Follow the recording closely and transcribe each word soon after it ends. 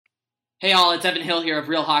Hey all, it's Evan Hill here of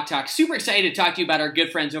Real Hawk Talk. Super excited to talk to you about our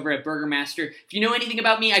good friends over at Burger Master. If you know anything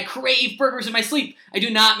about me, I crave burgers in my sleep. I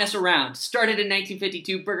do not mess around. Started in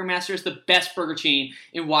 1952, Burger Master is the best burger chain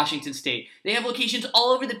in Washington State. They have locations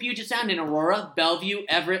all over the Puget Sound in Aurora, Bellevue,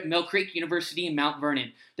 Everett, Mill Creek University, and Mount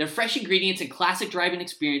Vernon. Their fresh ingredients and classic drive-in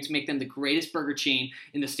experience make them the greatest burger chain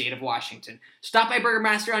in the state of Washington. Stop by Burger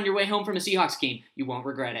Master on your way home from a Seahawks game. You won't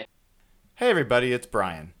regret it. Hey everybody, it's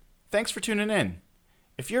Brian. Thanks for tuning in.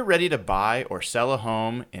 If you're ready to buy or sell a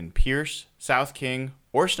home in Pierce, South King,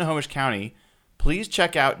 or Snohomish County, please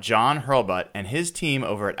check out John Hurlbut and his team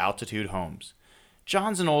over at Altitude Homes.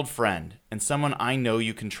 John's an old friend and someone I know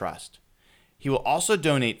you can trust. He will also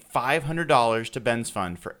donate $500 to Ben's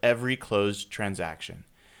Fund for every closed transaction.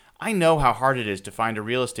 I know how hard it is to find a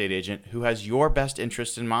real estate agent who has your best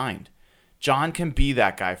interests in mind. John can be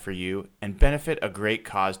that guy for you and benefit a great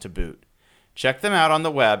cause to boot. Check them out on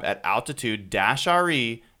the web at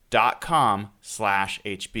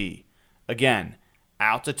altitude-re.com/HB. Again,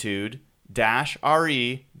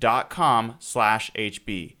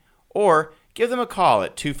 altitude-re.com/HB. Or give them a call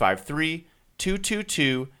at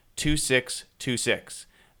 253-222-2626.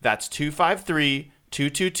 That's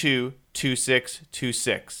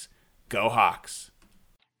 253-222-2626. Go Hawks!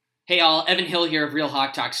 Hey all, Evan Hill here of Real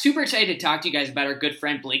Hawk Talk. Super excited to talk to you guys about our good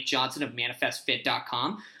friend Blake Johnson of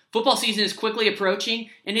ManifestFit.com. Football season is quickly approaching,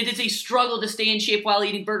 and it is a struggle to stay in shape while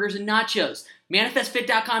eating burgers and nachos.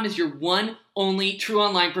 ManifestFit.com is your one, only, true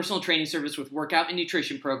online personal training service with workout and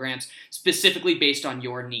nutrition programs specifically based on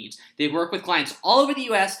your needs. They work with clients all over the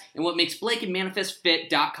U.S., and what makes Blake and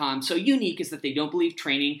ManifestFit.com so unique is that they don't believe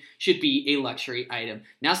training should be a luxury item.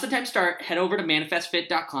 Now's the time to start. Head over to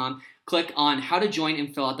ManifestFit.com. Click on how to join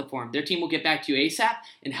and fill out the form. Their team will get back to you ASAP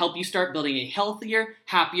and help you start building a healthier,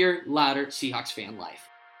 happier, louder Seahawks fan life.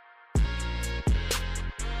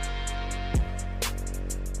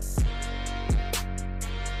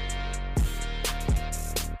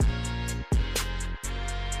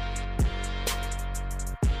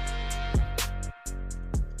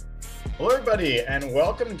 Hello everybody, and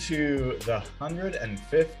welcome to the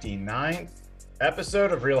 159th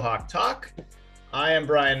episode of Real Hawk Talk. I am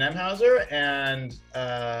Brian Nemhauser, and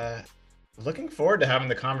looking forward to having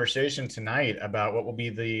the conversation tonight about what will be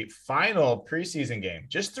the final preseason game.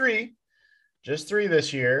 Just three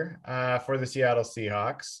this year for the Seattle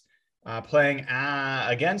Seahawks, playing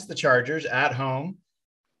against the Chargers at home.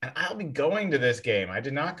 And I'll be going to this game. I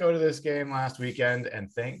did not go to this game last weekend,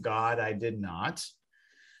 and thank God I did not.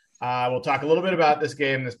 We'll talk a little bit about this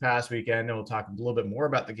game this past weekend, and we'll talk a little bit more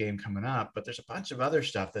about the game coming up. But there's a bunch of other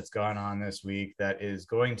stuff that's gone on this week that is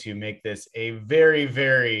going to make this a very,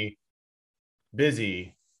 very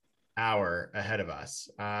busy hour ahead of us.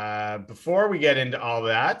 Before we get into all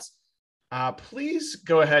that, please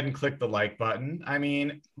go ahead and click the like button. I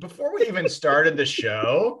mean, before we even started the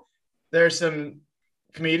show, there's some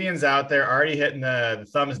comedians out there already hitting the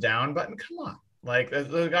thumbs down button. Come on. Like,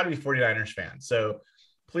 there's got to be 49ers fans. So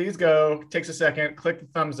please go, takes a second, click the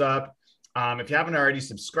thumbs up. If you haven't already,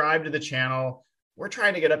 subscribe to the channel. We're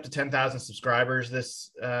trying to get up to 10,000 subscribers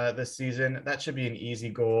this season. That should be an easy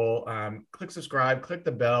goal. Click subscribe, click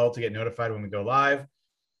the bell to get notified when we go live,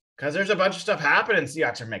 because there's a bunch of stuff happening.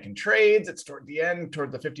 Seahawks are making trades. It's toward the end,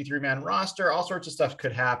 toward the 53-man roster. All sorts of stuff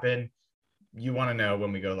could happen. You want to know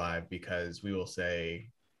when we go live, because we will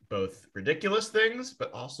say both ridiculous things,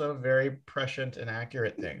 but also very prescient and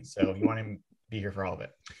accurate things. So you want to be here for all of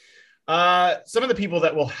it. Some of the people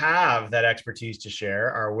that will have that expertise to share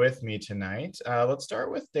are with me tonight. Let's start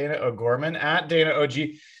with Dana O'Gorman at Dana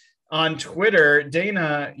OG on Twitter.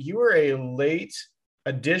 Dana, you were a late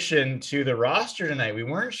addition to the roster tonight. We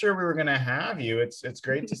weren't sure we were going to have you. It's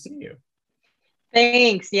great to see you.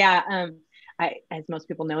 Thanks. Yeah. As most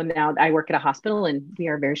people know now, I work at a hospital and we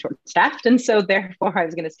are very short-staffed. And so therefore I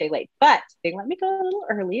was going to stay late, but they let me go a little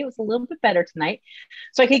early. It was a little bit better tonight.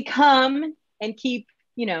 So I could come and keep,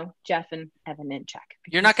 Jeff and Evan in check.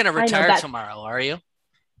 You're not going to retire tomorrow, are you?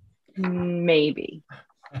 Maybe.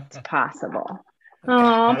 It's possible.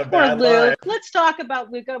 Oh, poor Luke. Let's talk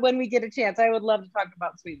about Luke when we get a chance. I would love to talk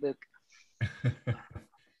about sweet Luke.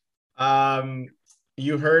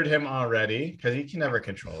 You heard him already, because he can never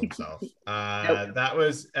control himself. Nope. That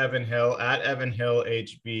was Evan Hill at Evan Hill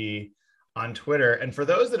HB on Twitter. And for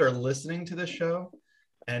those that are listening to the show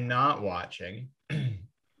and not watching,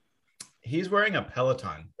 he's wearing a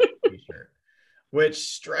Peloton t-shirt, which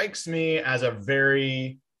strikes me as a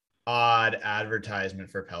very odd advertisement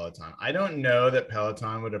for Peloton. I don't know that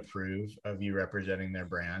Peloton would approve of you representing their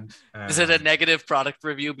brand. Is it a negative product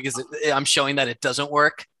review because I'm showing that it doesn't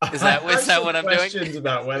work? Is that what I'm doing? Questions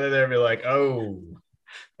about whether they'd be like, oh,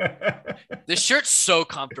 This shirt's so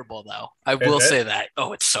comfortable, though. I will say that.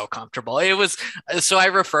 Oh, it's so comfortable. It was. So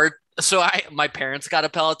my parents got a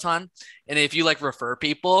Peloton, and if you like refer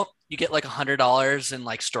people, you get like $100 in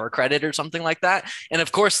like store credit or something like that. And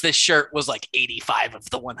of course, this shirt was like 85 of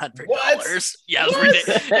the $100. Yeah,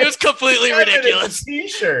 it was completely ridiculous.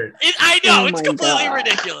 T-shirt. I know it's completely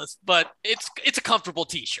ridiculous, but it's a comfortable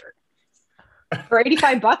T-shirt. For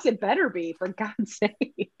 $85, it better be, for God's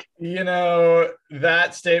sake. You know,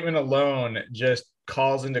 that statement alone just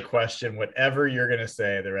calls into question whatever you're going to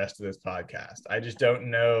say the rest of this podcast. I just don't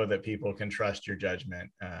know that people can trust your judgment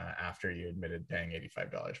after you admitted paying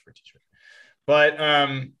 $85 for a t-shirt. But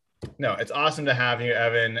no, it's awesome to have you,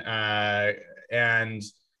 Evan. And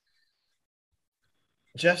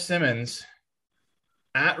Jeff Simmons,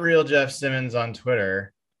 at Real Jeff Simmons on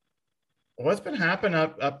Twitter. What's been happening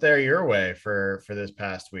up there your way for this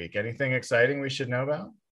past week? Anything exciting we should know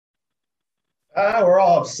about? We're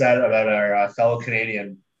all upset about our fellow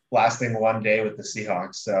Canadian lasting one day with the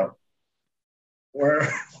Seahawks. So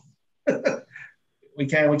we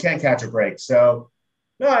can't catch a break. So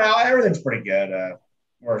no, everything's pretty good.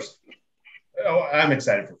 I'm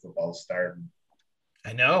excited for football to start.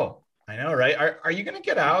 I know, right? Are you going to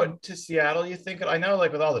get out to Seattle? You think? I know,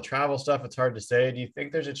 like with all the travel stuff, it's hard to say. Do you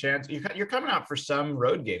think there's a chance you're coming out for some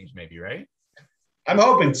road games, maybe, right? I'm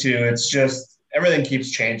hoping to. It's just everything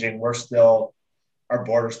keeps changing. Our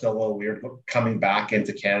border's still a little weird coming back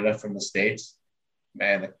into Canada from the States.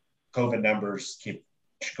 Man, the COVID numbers keep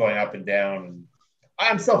going up and down.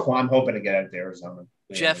 And I'm hoping to get out to Arizona.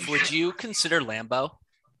 Jeff, would you consider Lambeau?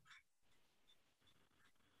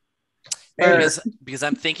 Because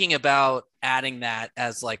I'm thinking about adding that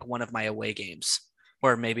as like one of my away games,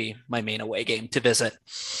 or maybe my main away game to visit.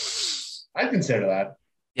 I'd consider that.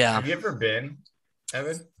 Yeah. Have you ever been,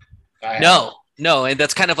 Evan? No, and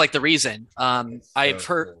that's kind of like the reason. I've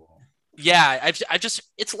heard. Cool. Yeah, I've just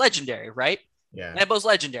it's legendary, right? Yeah. Lambeau's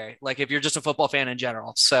legendary. Like if you're just a football fan in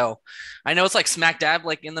general. So I know it's like smack dab,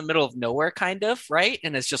 like in the middle of nowhere, kind of, right?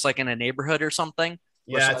 And it's just like in a neighborhood or something.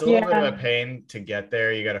 Yeah, it's a little bit of a pain to get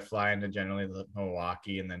there. You got to fly into generally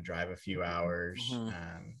Milwaukee and then drive a few hours.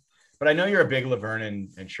 Mm-hmm. But I know you're a big Laverne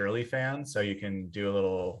and Shirley fan, so you can do a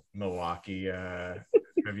little Milwaukee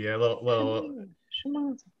review. A little.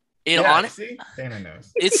 Honestly, Dana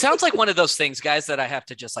knows. It sounds like one of those things, guys, that I have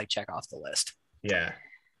to just like check off the list. Yeah.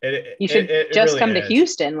 You should just come to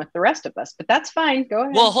Houston with the rest of us, but that's fine. Go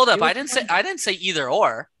ahead. Well, hold up. I didn't say either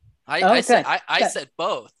or. I said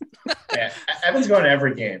both. Yeah, Evan's going to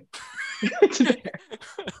every game.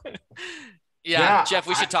 Yeah, Jeff,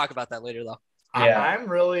 we should talk about that later, though. Yeah.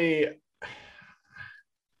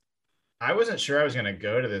 I wasn't sure I was going to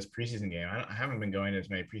go to this preseason game. I haven't been going to as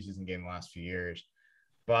many preseason games the last few years,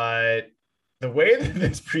 but the way that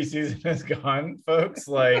this preseason has gone, folks,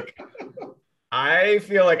 like I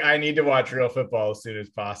feel like I need to watch real football as soon as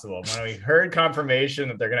possible. When we heard confirmation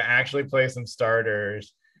that they're going to actually play some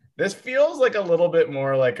starters, this feels like a little bit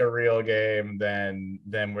more like a real game than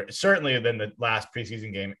the last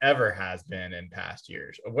preseason game ever has been in past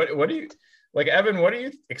years. What do you like, Evan? What are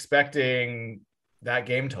you expecting that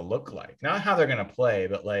game to look like? Not how they're going to play,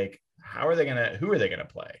 but like who are they going to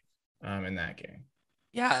play in that game?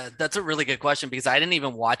 Yeah, that's a really good question because I didn't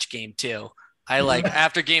even watch game 2. I like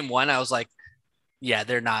after game 1, I was like, yeah,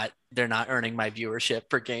 they're not earning my viewership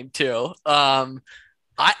for game 2.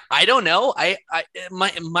 I don't know.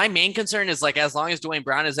 My main concern is like as long as Dwayne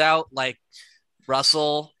Brown is out, like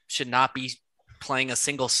Russell should not be playing a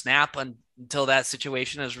single snap until that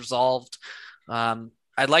situation is resolved.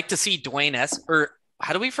 I'd like to see Dwayne or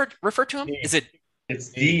how do we refer to him? D. Is it? It's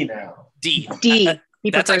D now. D.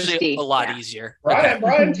 That's actually D. a lot easier.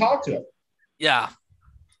 Brian, talk to him. Yeah,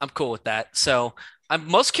 I'm cool with that. So I'm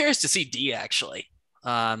most curious to see D actually.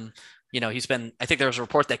 He's been, I think there was a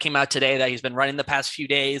report that came out today that he's been running the past few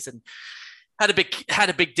days and had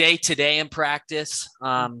a big day today in practice.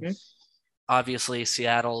 Obviously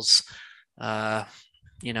Seattle's, top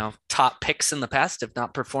picks in the past have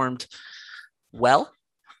not performed well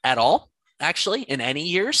at all, actually, in any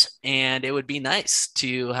years. And it would be nice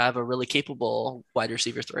to have a really capable wide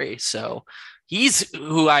receiver 3. So he's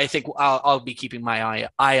who I think I'll be keeping my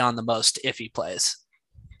eye on the most if he plays.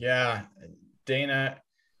 Yeah. Dana,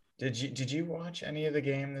 did you watch any of the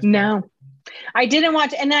game? No, I didn't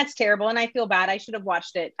watch, and that's terrible. And I feel bad. I should have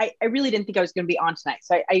watched it. I really didn't think I was going to be on tonight.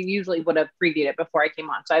 So I usually would have previewed it before I came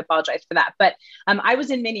on. So I apologize for that. But I was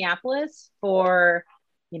in Minneapolis for,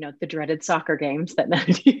 the dreaded soccer games that none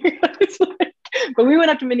of you guys like, But we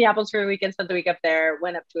went up to Minneapolis for a weekend, spent the week up there,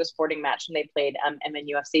 went up to a sporting match, and they played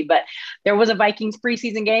MNUFC. But there was a Vikings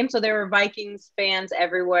preseason game, so there were Vikings fans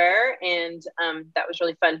everywhere, and that was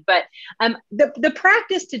really fun. But the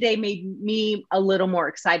practice today made me a little more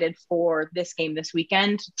excited for this game this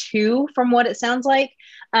weekend too, from what it sounds like.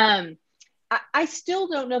 I still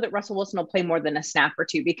don't know that Russell Wilson will play more than a snap or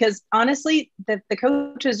two, because honestly, the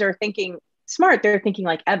coaches are thinking smart. They're thinking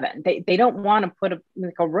like Evan. They don't want to put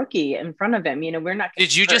a rookie in front of him. You know, we're not.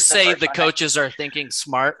 Did you just say the coaches are thinking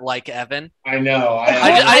smart like Evan? I know.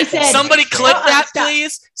 I said, somebody clip that, stop.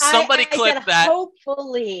 please. Somebody clip said, that.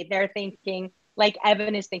 Hopefully, they're thinking like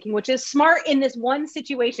Evan is thinking, which is smart in this one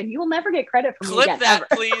situation. You will never get credit from me again. Clip that, ever.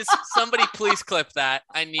 please. Somebody please clip that.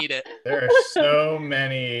 I need it. There are so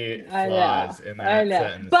many flaws in that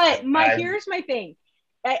sentence. But here's my thing.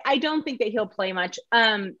 I don't think that he'll play much.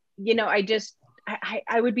 You know,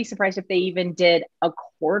 I would be surprised if they even did a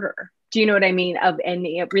quarter. Do you know what I mean? Of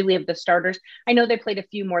the starters. I know they played a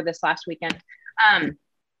few more this last weekend.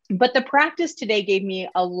 But the practice today gave me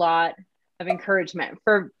a lot of encouragement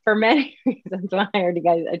for many reasons.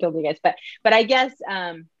 I told you guys, but I guess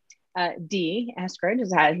D Eskridge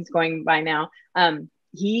is how he's going by now.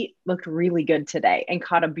 He looked really good today and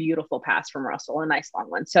caught a beautiful pass from Russell, a nice long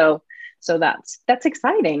one. So that's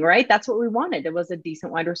exciting, right? That's what we wanted. It was a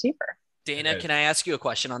decent wide receiver. Dana, can I ask you a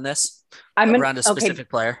question on this? Around a specific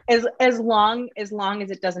player. As long as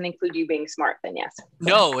it doesn't include you being smart, then yes.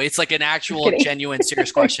 No, it's like an actual, genuine,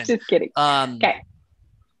 serious question. Just kidding. Okay.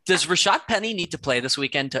 Does Rashad Penny need to play this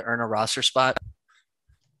weekend to earn a roster spot?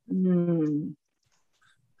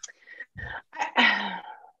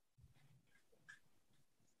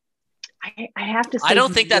 I have to say, I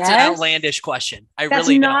don't think that's an outlandish question. That's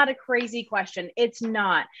not a crazy question. It's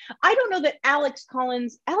not. I don't know that Alex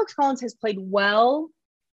Collins has played well.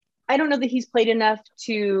 I don't know that he's played enough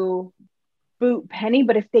to boot Penny,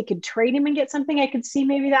 but if they could trade him and get something, I could see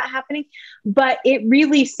maybe that happening. But it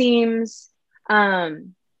really seems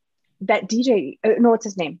that DJ, what's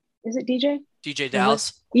his name? Is it DJ? DJ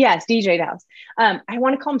Dallas? Yes, DJ Dallas. I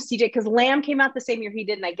want to call him CJ because Lamb came out the same year he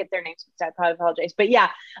did, and I get their names. So I apologize. But yeah,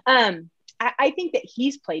 I think that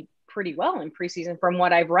he's played pretty well in preseason. From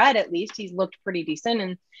what I've read, at least, he's looked pretty decent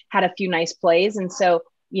and had a few nice plays. And so,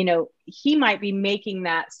 you know, he might be making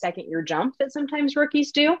that second-year jump that sometimes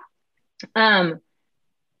rookies do. Evan,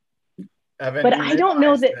 but I don't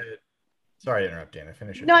know that sorry to interrupt, Dana.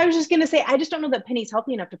 Finish it. No, I was just going to say, I just don't know that Penny's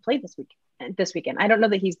healthy enough to play this weekend. I don't know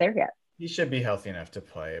that he's there yet. He should be healthy enough to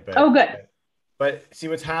play. But good. But see,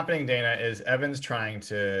 what's happening, Dana, is Evan's trying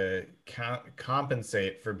to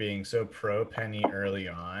compensate for being so pro Penny early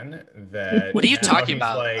on. That what are you talking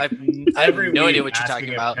about? Like, I have no idea what you're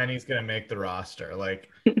talking about. Penny's going to make the roster. Like,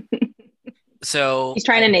 so he's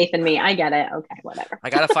trying to Nathan me. I get it. Okay, whatever. I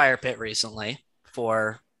got a fire pit recently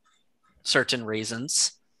for certain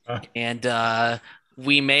reasons. And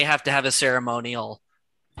we may have to have a ceremonial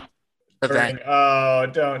event. Oh,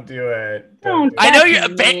 don't do it. I know you're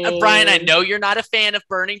Brian. I know you're not a fan of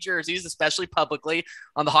burning jerseys, especially publicly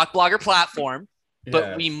on the Hawk Blogger platform,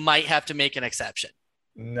 but we might have to make an exception.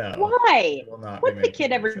 No. Why? What did the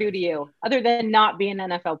kid ever do to you other than not be an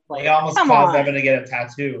NFL player? He almost caused Evan to get a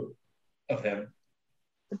tattoo of him.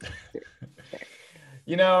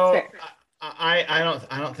 You know, I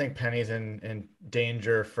don't think Penny's in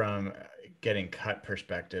danger from getting cut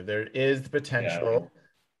perspective. There is the potential. Yeah.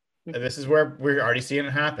 This is where we're already seeing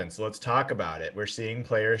it happen. So let's talk about it. We're seeing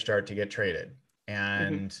players start to get traded.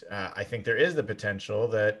 And I think there is the potential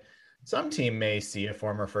that some team may see a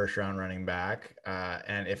former first round running back.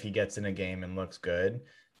 And if he gets in a game and looks good,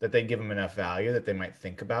 that they give him enough value that they might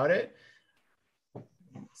think about it.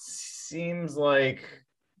 Seems like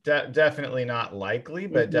definitely not likely,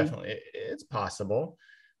 but definitely it's possible.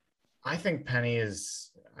 I think Penny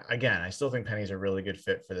I still think Penny's a really good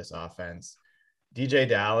fit for this offense. DJ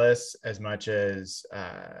Dallas, as much as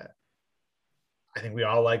I think we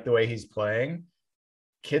all like the way he's playing,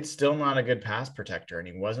 kid's still not a good pass protector, and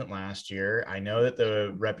he wasn't last year. I know that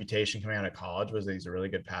the reputation coming out of college was that he's a really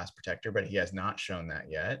good pass protector, but he has not shown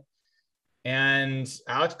that yet. And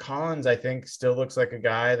Alex Collins, I think, still looks like a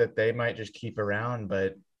guy that they might just keep around,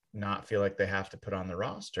 but not feel like they have to put on the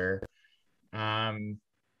roster. And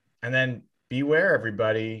then beware,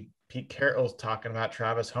 everybody. Pete Carroll's talking about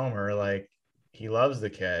Travis Homer like he loves the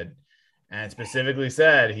kid and specifically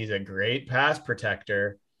said he's a great pass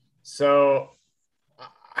protector. So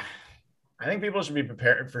I think people should be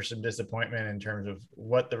prepared for some disappointment in terms of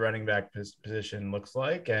what the running back position looks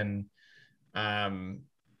like. And I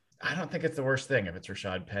don't think it's the worst thing if it's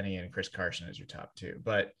Rashad Penny and Chris Carson as your top two.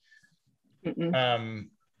 But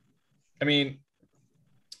I mean,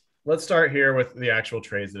 let's start here with the actual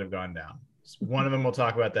trades that have gone down. One of them we'll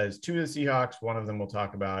talk about that is to the Seahawks. One of them we'll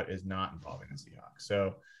talk about is not involving the Seahawks.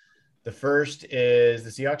 So the first is the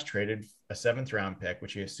Seahawks traded a 7th-round pick,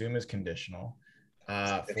 which you assume is conditional,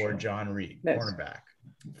 for John Reed, cornerback,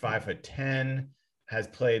 5'10", has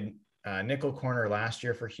played nickel corner last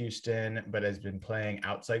year for Houston, but has been playing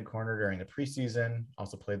outside corner during the preseason.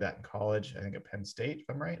 Also played that in college, I think at Penn State, if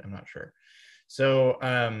I'm right. I'm not sure. So,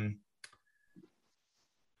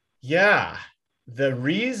 yeah, the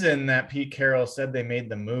reason that Pete Carroll said they made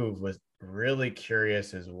the move was really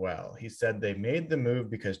curious as well. He said they made the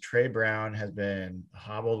move because Trey Brown has been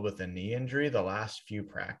hobbled with a knee injury the last few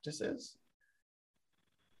practices.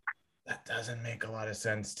 That doesn't make a lot of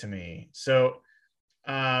sense to me. So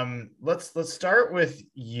let's start with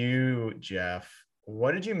you, Jeff.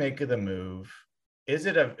 What did you make of the move? Is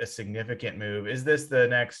it a significant move? Is this the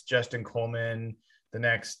next Justin Coleman, the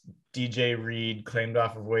next DJ Reed claimed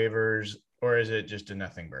off of waivers, or is it just a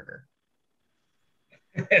nothing burger?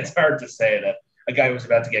 It's hard to say that a guy who's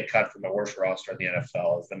about to get cut from the worst roster in the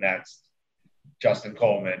NFL is the next Justin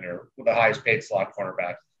Coleman or the highest paid slot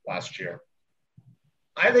cornerback last year.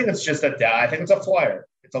 I think it's just I think it's a flyer.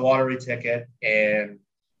 It's a lottery ticket, and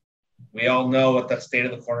we all know what the state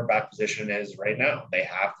of the cornerback position is right now. They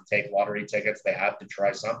have to take lottery tickets. They have to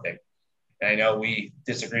try something. And I know we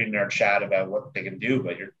disagreed in our chat about what they can do,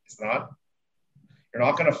 but you're not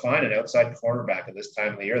going to find an outside cornerback at this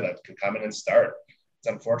time of the year that can come in and start.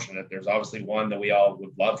 It's unfortunate. There's obviously one that we all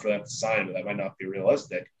would love for them to sign, but that might not be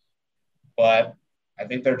realistic. But I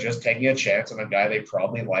think they're just taking a chance on a guy they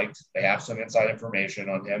probably liked. They have some inside information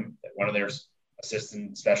on him. One of their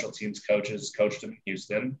assistant special teams coaches coached him in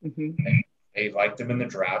Houston. Mm-hmm. They liked him in the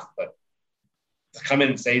draft, but to come in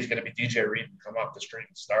and say he's going to be DJ Reed and come off the street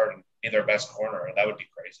and start and be their best corner, that would be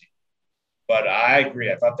crazy. But I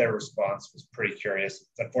agree. I thought their response was pretty curious.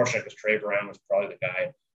 It's unfortunate because Trey Brown was probably the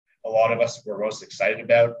guy a lot of us were most excited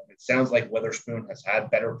about. It sounds like Witherspoon has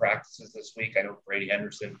had better practices this week. I know Brady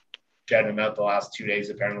Henderson jetted him out the last 2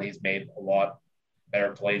 days. Apparently he's made a lot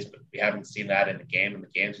better plays, but we haven't seen that in the game. In the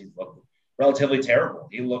games, he's looked relatively terrible.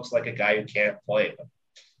 He looks like a guy who can't play.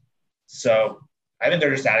 So I think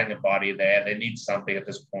they're just adding a body there. They need something at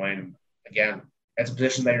this point. Again, it's a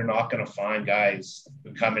position that you're not going to find guys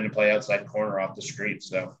who come in and play outside corner off the street.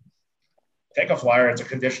 So take a flyer. It's a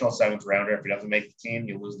conditional 7th rounder. If he doesn't make the team,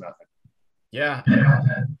 you lose nothing. Yeah.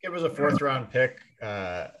 It was a 4th-round pick,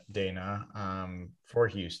 Dana, for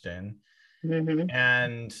Houston. Mm-hmm.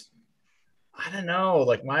 And I don't know,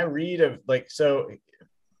 like my read of so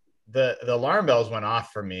the alarm bells went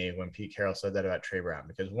off for me when Pete Carroll said that about Trey Brown,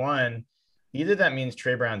 because one, either that means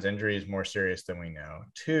Trey Brown's injury is more serious than we know.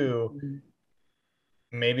 Two, mm-hmm.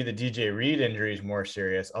 maybe the DJ Reed injury is more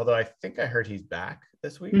serious, although I think I heard he's back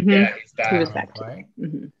this week. Mm-hmm. Yeah, he's back. He was back today.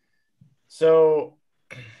 Mm-hmm. So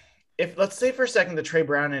if let's say for a second the Trey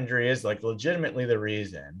Brown injury is like legitimately the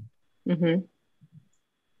reason, mm-hmm.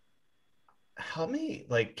 help me,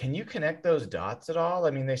 can you connect those dots at all?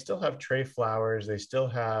 I mean, they still have Trey Flowers, they still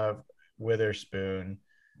have Witherspoon,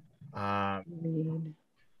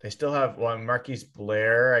 they still have Marquise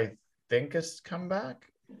Blair, I think, has come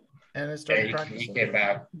back and has started practicing. He came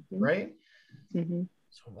back, right? Mm-hmm.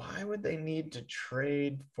 So why would they need to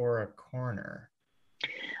trade for a corner?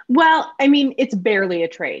 Well, I mean, it's barely a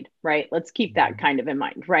trade, right? Let's keep that kind of in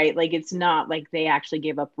mind, right? Like, it's not like they actually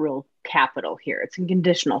gave up real capital here. It's a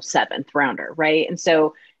conditional 7th rounder, right? And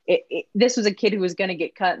so this was a kid who was going to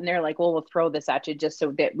get cut, and they're like, well, we'll throw this at you just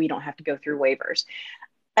so that we don't have to go through waivers.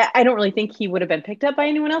 I don't really think he would have been picked up by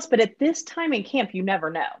anyone else, but at this time in camp, you never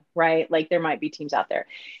know, right? Like, there might be teams out there.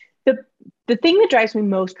 The thing that drives me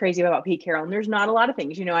most crazy about Pete Carroll, and there's not a lot of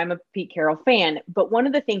things, I'm a Pete Carroll fan, but one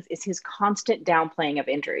of the things is his constant downplaying of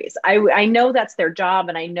injuries. I know that's their job,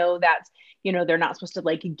 and I know that's, they're not supposed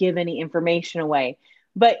to give any information away.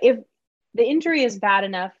 But if the injury is bad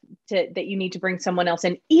enough that you need to bring someone else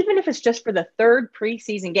in, even if it's just for the 3rd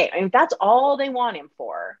preseason game, I mean, if that's all they want him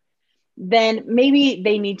for, then maybe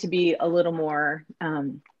they need to be a little more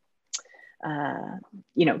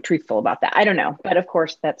truthful about that. I don't know, but of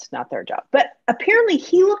course that's not their job. But apparently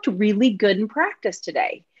he looked really good in practice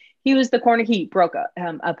today. He was the corner. He broke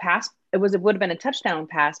a pass. It would have been a touchdown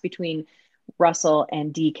pass between Russell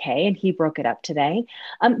and DK, and he broke it up today.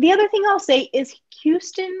 The other thing I'll say is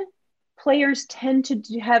Houston players tend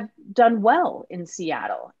to have done well in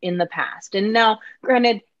Seattle in the past. And now,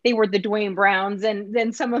 granted, they were the Dwayne Browns and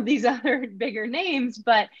then some of these other bigger names,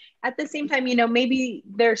 but at the same time, maybe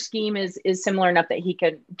their scheme is similar enough that he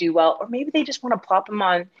could do well, or maybe they just want to plop him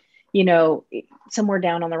on, somewhere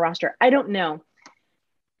down on the roster. I don't know.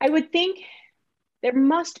 I would think there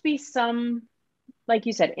must be some like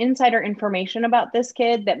you said, insider information about this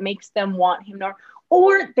kid that makes them want him to,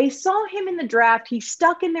 or they saw him in the draft, he's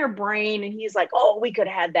stuck in their brain and he's like, oh, we could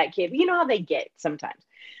have had that kid. You know how they get sometimes.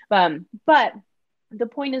 But the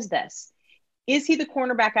point is this. Is he the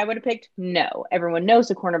cornerback I would have picked? No. Everyone knows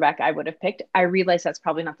the cornerback I would have picked. I realize that's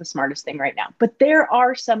probably not the smartest thing right now, but there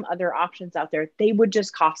are some other options out there. They would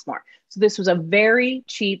just cost more. So this was a very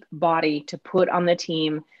cheap body to put on the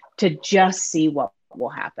team to just see what will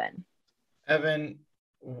happen. Evan,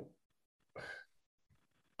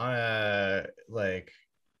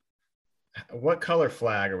 what color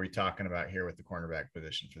flag are we talking about here with the cornerback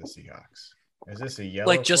position for the Seahawks? Is this a yellow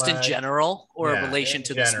like just flag? in general or in relation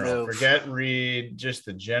to this move? Forget Reed, just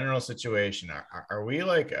the general situation. Are we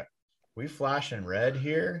we flashing red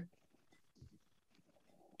here?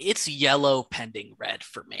 It's yellow pending red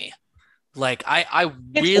for me. Like I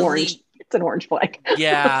it's really orange. It's an orange flag.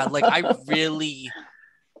 Yeah, like I really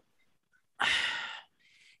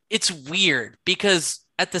it's weird because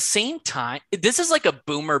at the same time, this is like a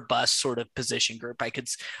boomer bust sort of position group I could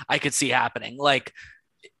see happening. Like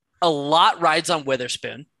a lot rides on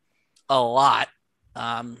Witherspoon, a lot.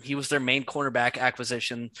 He was their main cornerback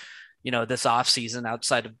acquisition, this offseason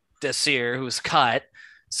outside of Desir, who was cut.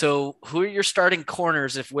 So who are your starting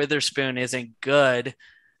corners if Witherspoon isn't good?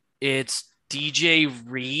 It's DJ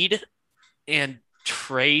Reed and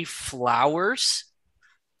Trey Flowers.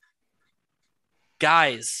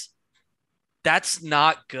 Guys, that's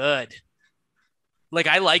not good. Like,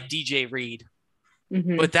 I like DJ Reed,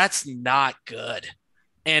 but that's not good.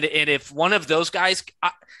 And if one of those guys,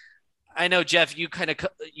 I know, Jeff, you kind of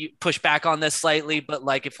you push back on this slightly, but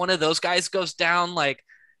like if one of those guys goes down, like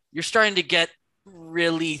you're starting to get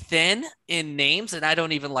really thin in names, and I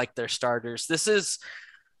don't even like their starters. This is,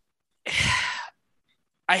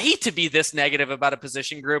 I hate to be this negative about a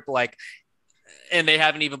position group, like, and they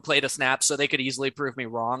haven't even played a snap, so they could easily prove me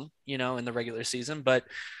wrong, in the regular season. But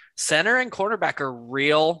center and cornerback are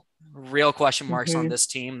real question marks on this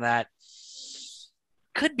team that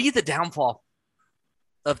could be the downfall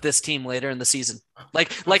of this team later in the season.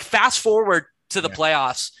 Like fast forward to the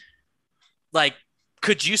playoffs. Like,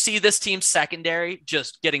 could you see this team's secondary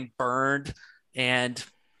just getting burned and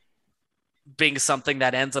being something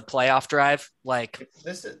that ends a playoff drive? Like,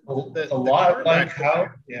 this is a lot like how,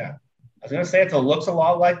 I was going to say it looks a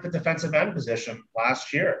lot like the defensive end position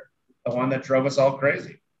last year, the one that drove us all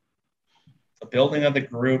crazy. The building of the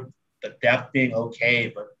group, the depth being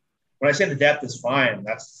okay, but when I say the depth is fine,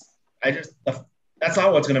 that's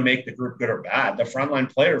not what's going to make the group good or bad. The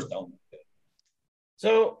frontline players don't look good.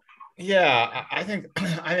 So, yeah, I think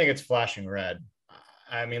it's flashing red.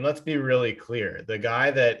 I mean, let's be really clear. The guy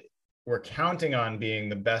that we're counting on being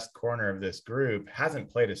the best corner of this group hasn't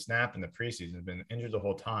played a snap in the preseason, has been injured the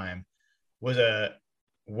whole time, was a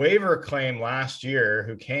waiver claim last year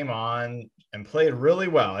who came on and played really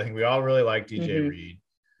well. I think we all really like DJ Reed.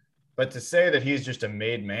 But to say that he's just a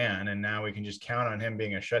made man and now we can just count on him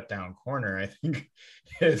being a shutdown corner, I think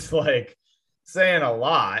is like saying a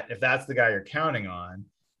lot if that's the guy you're counting on.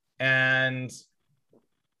 And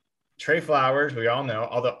Trey Flowers, we all know,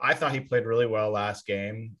 although I thought he played really well last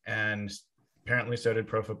game, and apparently so did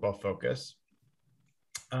Pro Football Focus.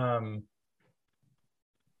 I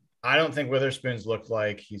don't think Witherspoon's looked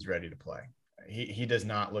like he's ready to play. He does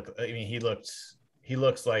not look, I mean, he looks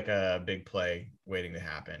like a big play waiting to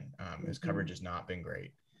happen. His coverage has not been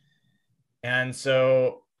great. And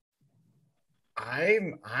so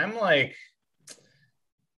I'm like,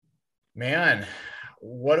 man,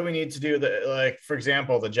 what do we need to do? Like, for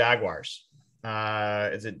example, the Jaguars.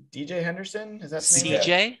 Is it DJ Henderson? Is that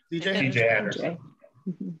CJ? DJ Henderson.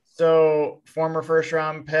 So former first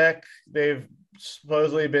round pick. They've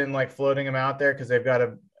supposedly been like floating him out there because they've got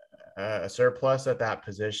a surplus at that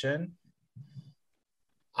position.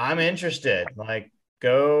 I'm interested. Like,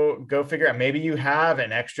 go figure out. Maybe you have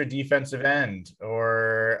an extra defensive end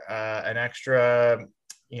or an extra,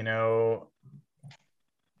 an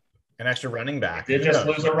extra running back. They just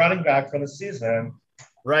lose a running back for the season.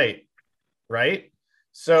 Right.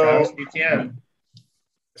 So,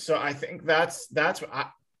 so I think that's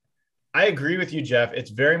I agree with you, Jeff. It's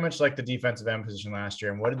very much like the defensive end position last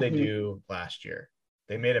year. And what did they do last year?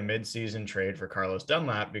 They made a mid-season trade for Carlos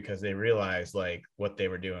Dunlap because they realized like what they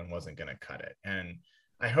were doing wasn't going to cut it. And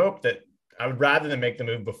I hope that I would rather than make the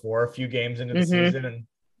move before a few games into the season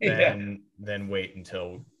than wait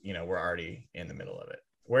until, we're already in the middle of it.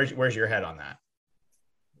 Where's your head on that?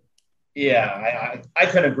 Yeah, I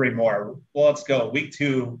couldn't agree more. Well, let's go. Week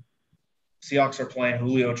 2, Seahawks are playing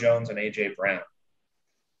Julio Jones and AJ Brown.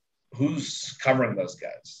 Who's covering those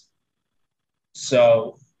guys?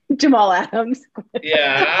 So Jamal Adams.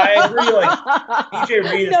 Yeah, I agree. Like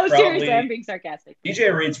DJ Reed is no, probably seriously, I'm being sarcastic.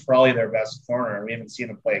 DJ Reed's probably their best corner, and we haven't seen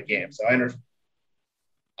him play a game. So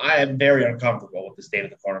I am very uncomfortable with the state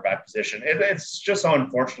of the cornerback position. It's just so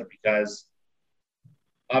unfortunate because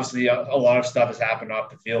obviously a lot of stuff has happened off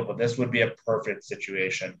the field, but this would be a perfect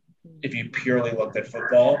situation if you purely looked at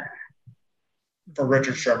football for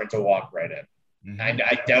Richard Sherman to walk right in. Mm-hmm.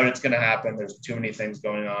 I doubt it's going to happen. There's too many things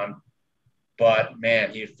going on. But,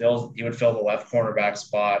 man, he would fill the left cornerback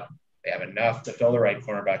spot. They have enough to fill the right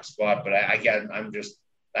cornerback spot. But I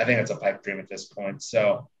think it's a pipe dream at this point.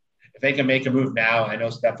 So if they can make a move now, I know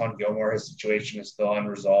Stephon Gilmore, his situation is still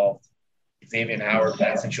unresolved. Xavier Howard,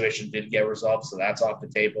 that situation did get resolved, so that's off the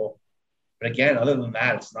table. But again, other than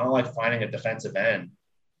that, it's not like finding a defensive end.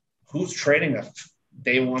 Who's trading a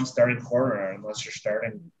day one starting corner unless you're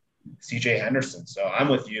starting CJ Henderson? So I'm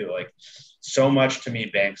with you. Like, so much to me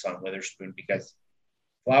banks on Witherspoon because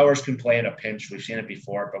Flowers can play in a pinch. We've seen it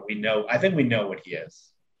before, but I think we know what he is.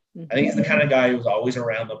 I think he's the kind of guy who's always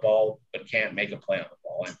around the ball but can't make a play on the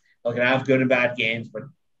ball. And he's going to have good and bad games, but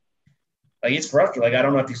like he's frustrated. Like, I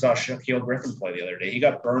don't know if you saw Shaquille Griffin play the other day. He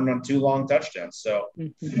got burned on 2 long touchdowns. So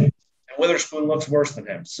and Witherspoon looks worse than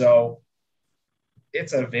him. So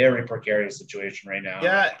it's a very precarious situation right now.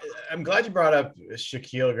 Yeah, I'm glad you brought up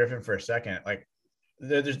Shaquille Griffin for a second. Like,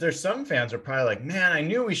 there's some fans are probably like, man, I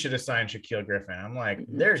knew we should have signed Shaquille Griffin. I'm like,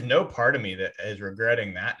 there's no part of me that is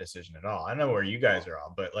regretting that decision at all. I don't know where you guys are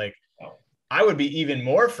all, but like, I would be even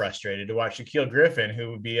more frustrated to watch Shaquille Griffin,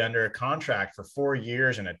 who would be under a contract for 4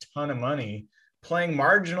 years and a ton of money, playing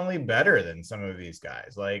marginally better than some of these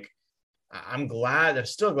guys. Like, I'm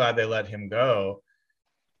still glad they let him go.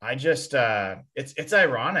 I just, it's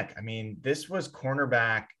ironic. I mean, this was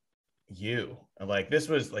cornerback this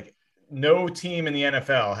was like no team in the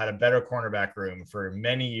NFL had a better cornerback room for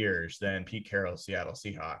many years than Pete Carroll's Seattle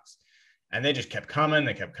Seahawks. And they just kept coming.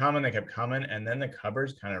 And then the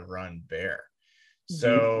cupboards kind of run bare.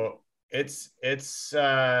 So it's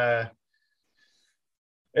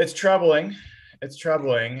troubling. It's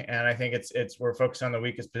troubling. And I think we're focused on the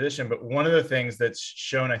weakest position. But one of the things that's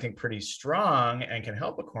shown, I think, pretty strong and can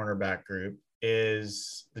help a cornerback group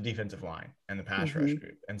is the defensive line and the pass rush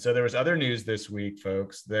group. And so there was other news this week,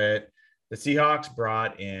 folks, that the Seahawks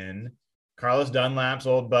brought in Carlos Dunlap's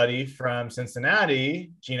old buddy from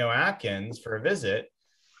Cincinnati, Geno Atkins, for a visit.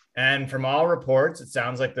 And from all reports, it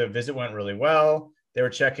sounds like the visit went really well. They were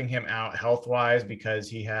checking him out health-wise because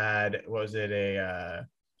he had, a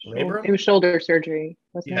labrum? It was shoulder surgery,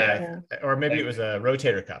 wasn't it? Yeah, or maybe it was a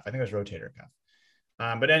rotator cuff. I think it was rotator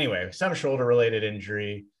cuff. But anyway, some shoulder-related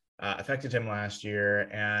injury affected him last year.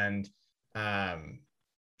 And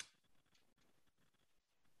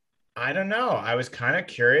I don't know. I was kind of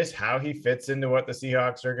curious how he fits into what the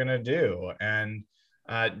Seahawks are going to do. And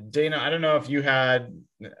Dana, I don't know if you had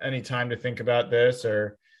any time to think about this,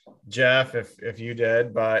 or Jeff, if you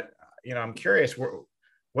did, but I'm curious.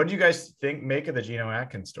 What do you guys make of the Geno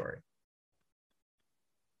Atkins story?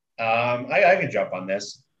 I can jump on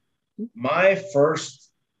this. My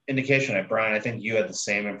first indication, Brian, I think you had the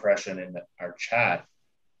same impression in our chat,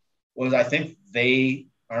 was I think they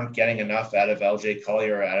aren't getting enough out of LJ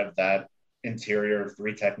Collier, out of that interior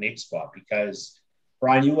 3 technique spot, because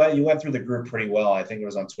Brian, you went through the group pretty well. I think it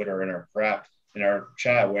was on Twitter in our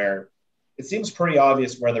chat, where it seems pretty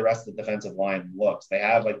obvious where the rest of the defensive line looks. They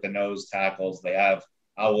have like the nose tackles. They have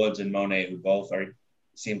Al Woods and Monet, who both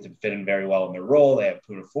seem to fit in very well in their role. They have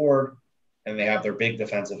Poona Ford, and they have their big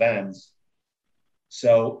defensive ends.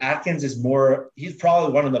 So Atkins he's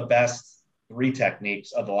probably one of the best 3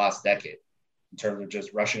 techniques of the last decade in terms of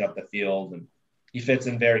just rushing up the field. And he fits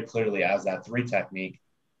in very clearly as that 3 technique.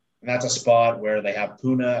 And that's a spot where they have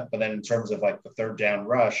Poona, but then in terms of like the third down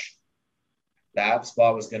rush, that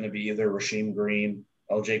spot was going to be either Rasheem Green,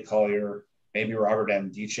 LJ Collier, maybe Robert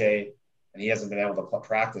Nkemdiche, and he hasn't been able to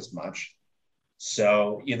practice much.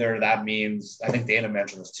 So either that means, I think Dana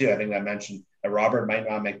mentioned this too, I think I mentioned that Robert might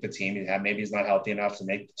not make the team. Maybe he's not healthy enough to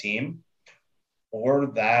make the team, or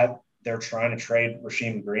that they're trying to trade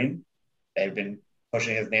Rasheem Green. They've been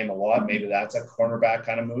pushing his name a lot. Maybe that's a cornerback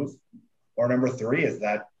kind of move. Or number 3 is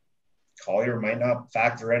that Collier might not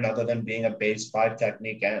factor in other than being a base 5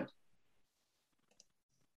 technique end.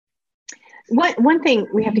 One thing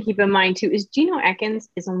we have to keep in mind too is Geno Atkins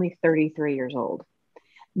is only 33 years old.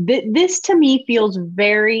 This to me feels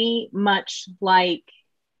very much like,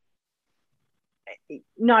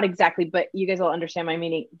 not exactly, but you guys will understand my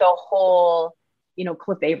meaning. The whole,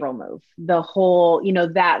 Cliff Averill move, the whole,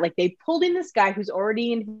 that like they pulled in this guy who's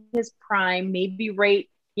already in his prime, maybe right,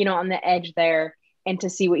 on the edge there. and to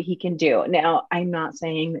see what he can do. Now, I'm not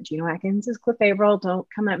saying that Geno Atkins is Cliff Averill. Don't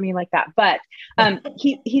come at me like that. But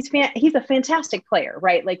he's a fantastic player,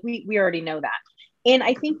 right? Like we already know that. And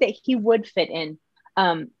I think that he would fit in.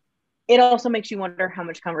 It also makes you wonder how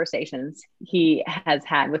much conversations he has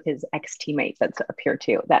had with his ex-teammates that's up here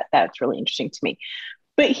too. That's really interesting to me.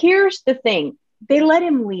 But here's the thing. They let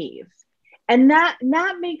him leave. And that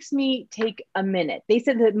makes me take a minute. They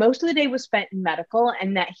said that most of the day was spent in medical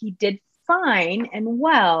and that he did fine and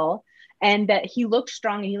well, and that he looked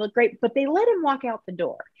strong and he looked great, but they let him walk out the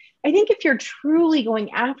door. I think if you're truly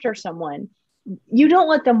going after someone, you don't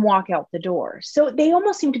let them walk out the door. So they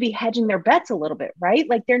almost seem to be hedging their bets a little bit, right?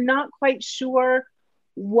 Like they're not quite sure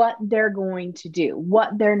what they're going to do,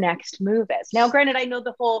 what their next move is. Now, granted, I know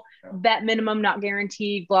the whole vet minimum not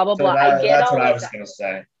guaranteed, blah, blah, blah. I get that's all what I of was that. going to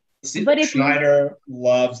say. See, But if Schneider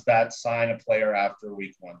loves that sign a player after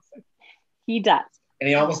week 1 thing. He does. And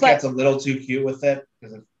he almost gets a little too cute with it,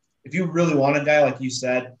 because if you really want a guy, like you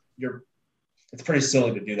said, it's pretty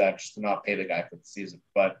silly to do that, just to not pay the guy for the season.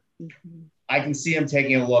 But I can see him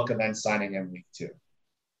taking a look and then signing him week 2.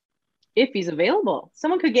 If he's available.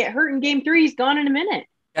 Someone could get hurt in game 3. He's gone in a minute.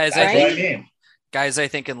 Guys, That's what I mean. Guys, I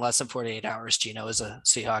think in less than 48 hours, Geno is a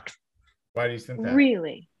Seahawk. Why do you think that?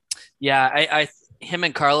 Really? Yeah, him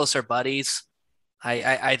and Carlos are buddies.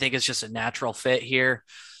 I think it's just a natural fit here.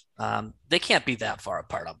 They can't be that far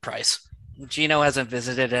apart on price. Geno hasn't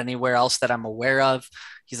visited anywhere else that I'm aware of.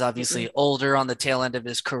 He's obviously older, on the tail end of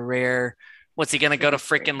his career. What's he going to go to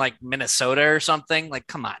freaking like Minnesota or something? Like,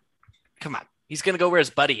 come on. He's going to go where his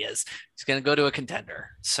buddy is. He's going to go to a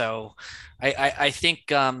contender. So I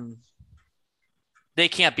think they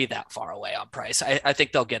can't be that far away on price. I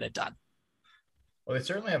think they'll get it done. Well, they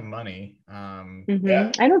certainly have money.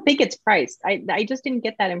 Yeah. I don't think it's priced. I just didn't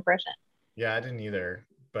get that impression. Yeah, I didn't either.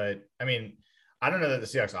 But I mean, I don't know that the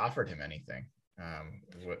Seahawks offered him anything.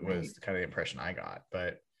 Was kind of the impression I got.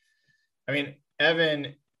 But I mean,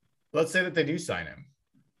 Evan, let's say that they do sign him.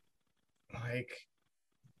 Like,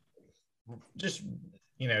 just,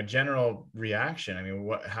 general reaction. I mean,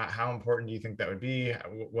 how important do you think that would be?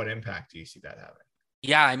 What impact do you see that having?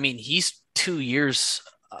 Yeah, I mean, he's 2 years,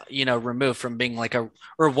 removed from being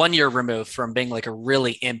or 1 year removed from being like a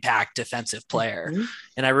really impact defensive player.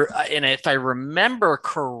 And and if I remember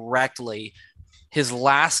correctly, his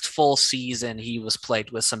last full season, he was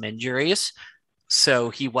plagued with some injuries, so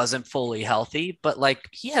he wasn't fully healthy. But like,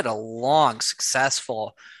 he had a long,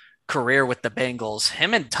 successful career with the Bengals.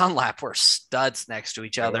 Him and Dunlap were studs next to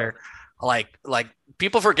each other. Like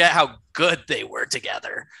people forget how good they were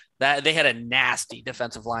together. That they had a nasty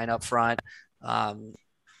defensive line up front.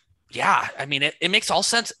 Yeah, I mean, it makes all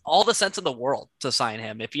the sense in the world to sign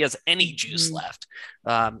him if he has any juice left.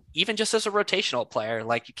 Even just as a rotational player,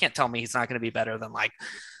 like, you can't tell me he's not going to be better than like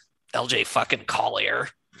LJ fucking Collier.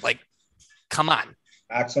 Like, come on.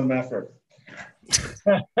 Maximum effort.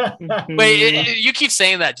 Wait, you keep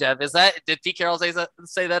saying that, Jeff. Did Pete Carroll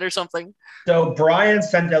say that or something? So Brian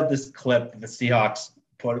sent out this clip the Seahawks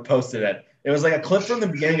posted it. It was like a clip from the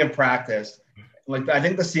beginning of practice. Like, I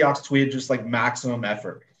think the Seahawks tweeted just like maximum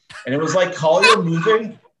effort. And it was like Collier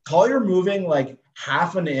moving like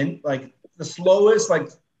half an inch, like the slowest like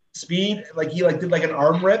speed, like he like did like an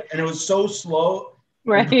arm rip, and it was so slow.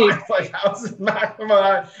 Right. Like, how's this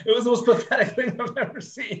maximum? It was the most pathetic thing I've ever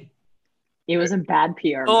seen. It was a bad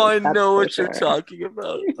PR. Oh, I know what you're talking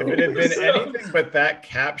about. It would have been anything but that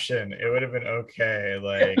caption. It would have been okay.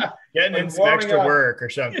 Like, getting in some extra work or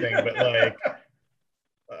something, but like,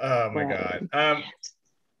 oh my God.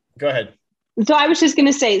 Go ahead. So I was just going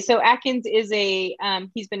to say, so Atkins is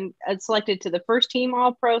he's been selected to the first team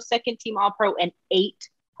All-Pro, second team All-Pro, and 8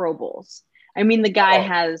 Pro Bowls. I mean, the guy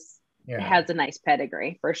has a nice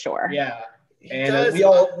pedigree for sure. Yeah. And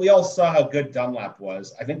we all saw how good Dunlap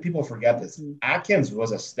was. I think people forget this. Atkins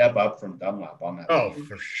was a step up from Dunlap on that. Oh,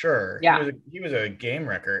 for sure. Yeah. He was a game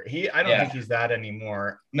wrecker. I don't think he's that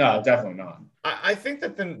anymore. No, definitely not. I think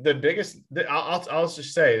that the biggest, I'll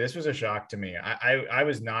just say, this was a shock to me. I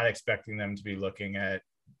was not expecting them to be looking at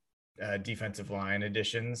defensive line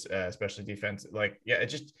additions, especially defense. Like, it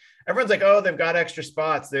just, everyone's like, oh, they've got extra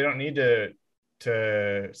spots. They don't need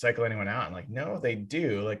to cycle anyone out. And like, no, they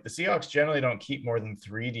do. Like, the Seahawks generally don't keep more than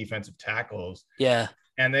 3 defensive tackles. Yeah.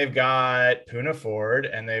 And they've got Poona Ford,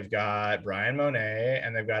 and they've got Brian Monet,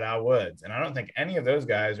 and they've got Al Woods. And I don't think any of those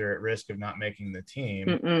guys are at risk of not making the team.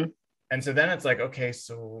 Mm-mm. And so then it's like, okay,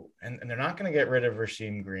 so, and they're not going to get rid of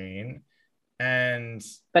Rasheem Green.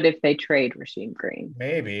 But if they trade Rasheem Green,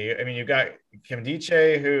 maybe. I mean, you've got Kim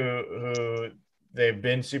Diche, who they've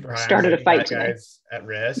been super high started on, a fight guys at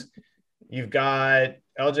risk. You've got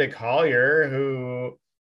LJ Collier, who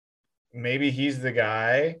maybe he's the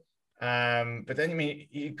guy. But then, I mean,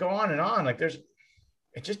 you go on and on. Like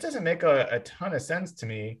it just doesn't make a ton of sense to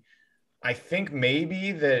me. I think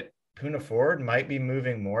maybe that Puna Ford might be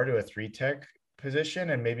moving more to a 3-tech position,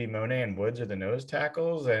 and maybe Monet and Woods are the nose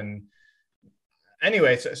tackles. And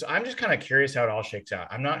anyway, so I'm just kind of curious how it all shakes out.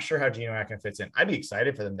 I'm not sure how Geno Atkins fits in. I'd be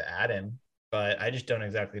excited for them to add him, but I just don't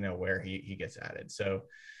exactly know where he gets added. So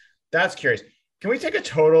that's curious. Can we take a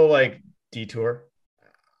total like detour?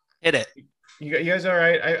 Hit it. You guys all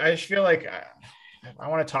right? I just feel like I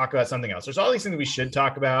want to talk about something else. There's all these things we should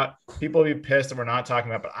talk about. People will be pissed that we're not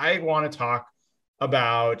talking about, but I want to talk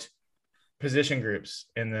about position groups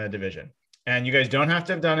in the division. And you guys don't have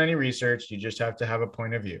to have done any research. You just have to have a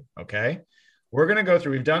point of view. Okay. We're going to go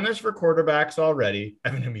through, we've done this for quarterbacks already.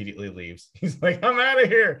 Evan immediately leaves. He's like, I'm out of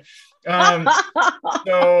here.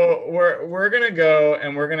 So we're going to go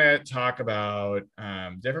and we're going to talk about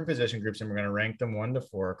different position groups, and we're going to rank them 1 to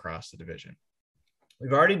 4 across the division.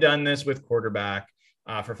 We've already done this with quarterback.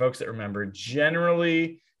 For folks that remember,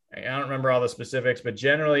 generally, I don't remember all the specifics, but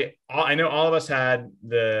generally, I know all of us had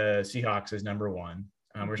the Seahawks as number 1.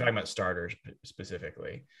 We're talking about starters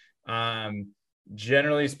specifically.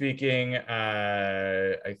 Generally speaking,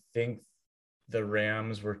 I think the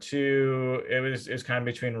Rams were 2. It was kind of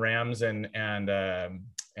between Rams and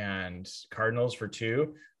Cardinals for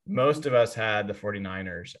 2. Most of us had the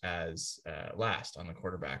 49ers as last on the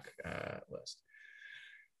quarterback list.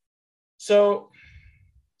 So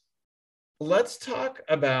let's talk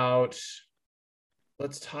about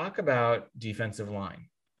defensive line.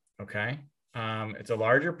 Okay. It's a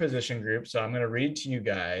larger position group, so I'm going to read to you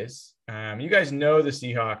guys. You guys know the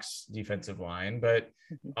Seahawks defensive line, but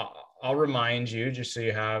I'll remind you just so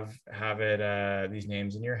you have it these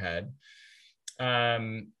names in your head.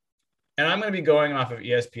 And I'm going to be going off of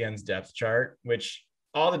ESPN's depth chart, which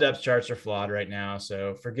all the depth charts are flawed right now.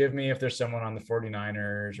 So forgive me if there's someone on the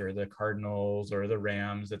 49ers or the Cardinals or the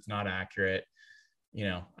Rams that's not accurate. You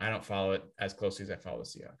know, I don't follow it as closely as I follow the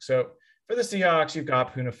Seahawks. So for the Seahawks, you've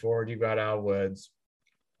got Puna Ford, you've got Al Woods.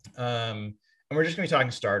 And we're just going to be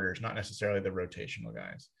talking starters, not necessarily the rotational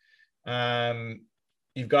guys.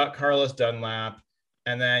 You've got Carlos Dunlap,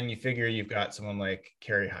 and then you figure you've got someone like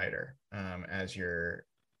Kerry Hyder as your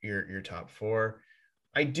top 4.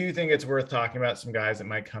 I do think it's worth talking about some guys that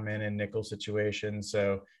might come in nickel situations.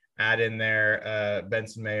 So add in there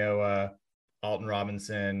Benson Mayowa, Alton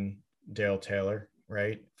Robinson, Dale Taylor,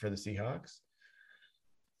 right, for the Seahawks.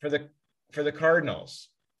 For the Cardinals,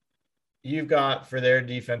 you've got for their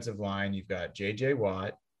defensive line, you've got J.J.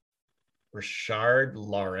 Watt, Rashard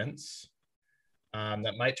Lawrence,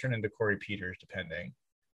 that might turn into Corey Peters depending,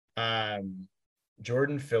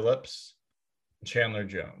 Jordan Phillips, Chandler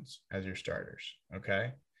Jones as your starters.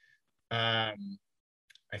 Okay. I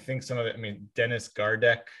think some of it, I mean, Dennis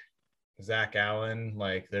Gardeck, Zach Allen,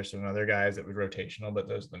 like there's some other guys that would rotational, but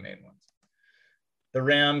those are the main ones. The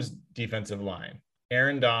Rams defensive line,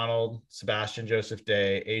 Aaron Donald, Sebastian Joseph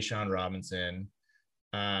Day, A'Shawn Robinson.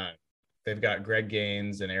 They've got Greg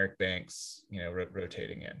Gaines and Eric Banks,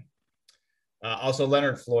 rotating in. Also,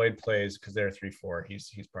 Leonard Floyd plays because they're 3-4.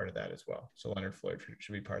 He's part of that as well. So Leonard Floyd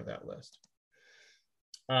should be part of that list.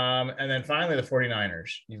 And then finally, the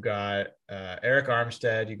 49ers. You've got Eric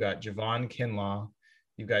Armstead. You've got Javon Kinlaw.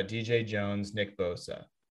 You've got DJ Jones, Nick Bosa.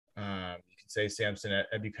 You can say Samson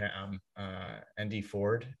Ebukam, and D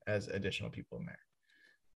Ford as additional people in there.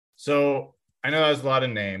 So I know that was a lot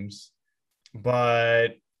of names, but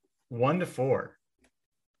 1 to 4,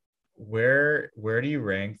 where do you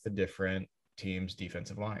rank the different teams'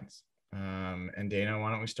 defensive lines? And Dana,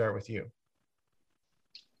 why don't we start with you?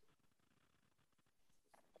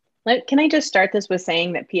 Can I just start this with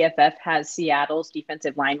saying that PFF has Seattle's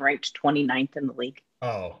defensive line ranked 29th in the league?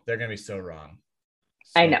 Oh, they're going to be so wrong.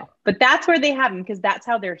 I know, but that's where they have them because that's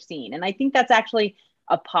how they're seen. And I think that's actually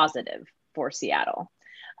a positive for Seattle.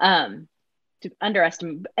 To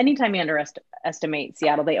underestimate, anytime you underestimate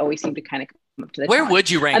Seattle, they always seem to kind of come up to the Where challenge. would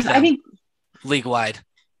you rank them? I think league-wide?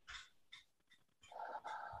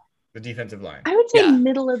 The defensive line. I would say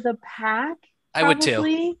middle of the pack. I would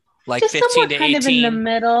too. Like just 15 to 18. Kind of in the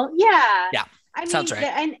middle. Yeah. Yeah. Sounds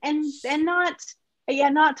right. And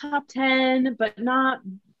not top 10, but not,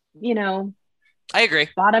 I agree.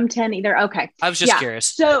 Bottom 10 either. Okay. I was just curious.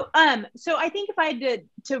 So I think if I did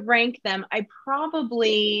to rank them, I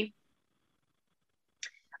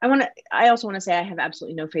also want to say I have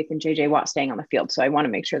absolutely no faith in JJ Watt staying on the field. So I want to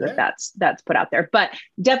make sure that that's put out there, but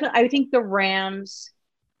definitely I think the Rams,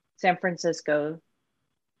 San Francisco,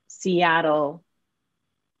 Seattle,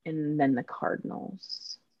 and then the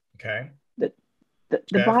Cardinals. Okay. The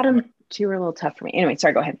bottom 2 are a little tough for me. Anyway,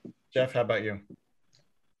 sorry, go ahead. Jeff, how about you?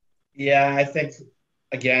 Yeah, I think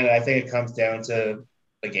it comes down to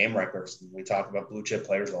the game records. We talk about blue chip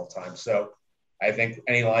players all the time. So I think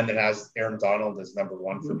any line that has Aaron Donald is number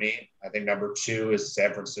one for me. I think number two is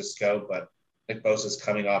San Francisco, but Nick Bosa is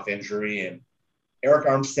coming off injury, and Eric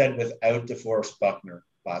Armstead without DeForest Buckner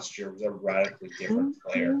last year was a radically different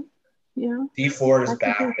player. Yeah. D Ford is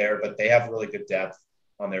back there, but they have really good depth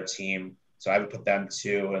on their team. So I would put them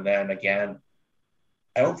two. And then again,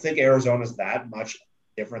 I don't think Arizona's that much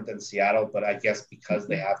different than Seattle, but I guess because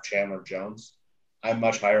they have Chandler Jones, I'm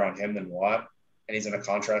much higher on him than Watt, and he's in a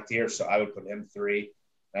contract year, so I would put him 3,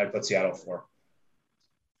 and I'd put Seattle 4.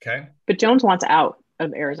 Okay. But Jones wants out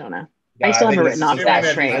of Arizona. Yeah, I still think haven't this written is- off that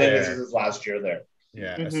I train. I think this is his last year there.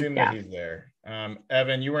 Yeah, Mhm, assume yeah. that he's there.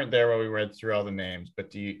 Evan, you weren't there while we read through all the names,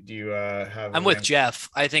 but do you have? I'm with Jeff.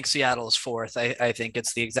 I think Seattle is 4th. I think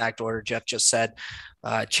it's the exact order Jeff just said.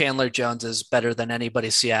 Chandler Jones is better than anybody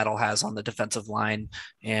Seattle has on the defensive line,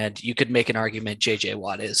 and you could make an argument JJ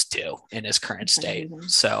Watt is too in his current state.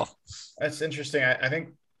 So That's interesting. I think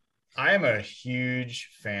I am a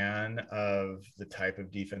huge fan of the type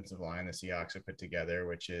of defensive line the Seahawks have put together,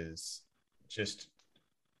 which is just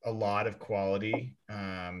a lot of quality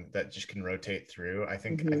that just can rotate through. I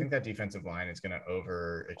think that defensive line is going to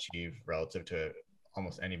overachieve relative to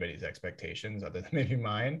almost anybody's expectations, other than maybe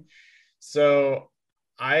mine. So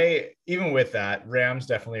even with that, Rams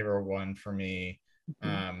definitely were one for me.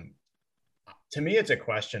 To me, it's a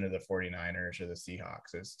question of the 49ers or the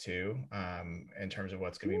Seahawks as two, in terms of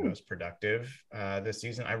what's going to be most productive this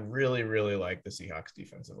season. I really, really like the Seahawks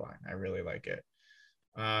defensive line. I really like it.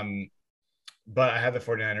 But I have the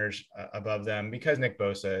 49ers above them because Nick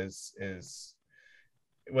Bosa is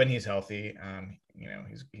when he's healthy,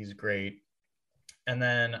 he's great. And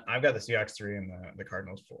then I've got the Seahawks 3 and the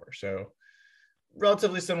Cardinals 4. So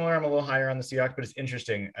relatively similar. I'm a little higher on the Seahawks, but it's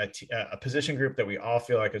interesting. A position group that we all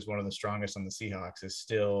feel like is one of the strongest on the Seahawks is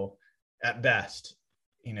still at best,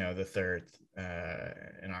 the third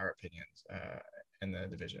in our opinions in the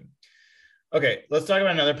division. Okay, let's talk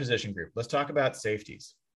about another position group. Let's talk about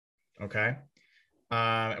safeties. Okay.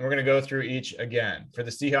 And we're going to go through each again. For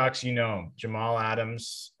the Seahawks, Jamal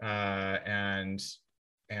Adams and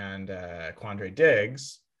Quandre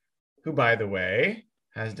Diggs, who, by the way,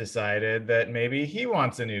 has decided that maybe he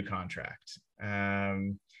wants a new contract.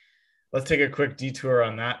 Let's take a quick detour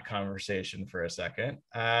on that conversation for a second.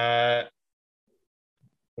 What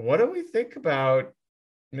do we think about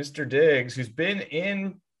Mr. Diggs, who's been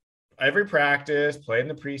in every practice, played in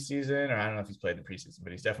the preseason, or I don't know if he's played in the preseason,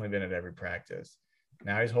 but he's definitely been at every practice.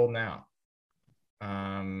 Now he's holding out.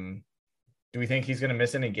 Do we think he's going to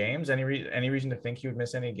miss any games? Any reason to think he would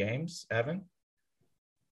miss any games, Evan?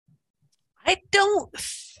 I don't.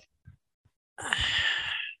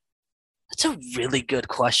 That's a really good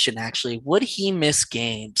question, actually. Would he miss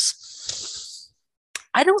games?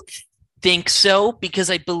 I don't think so, because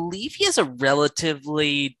I believe he has a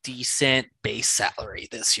relatively decent base salary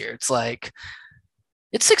this year.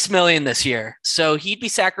 It's $6 million this year, so he'd be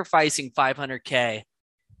sacrificing $500K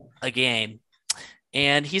a game,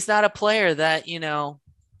 and he's not a player that is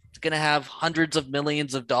going to have hundreds of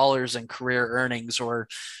millions of dollars in career earnings, or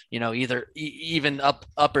either even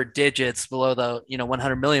upper digits below the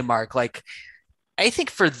 100 million mark. Like, I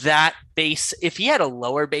think for that base, if he had a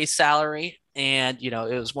lower base salary and it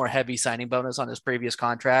was more heavy signing bonus on his previous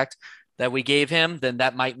contract that we gave him, then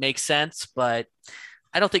that might make sense. But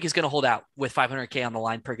I don't think he's going to hold out with $500K on the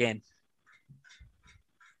line per game.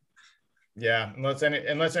 Yeah, unless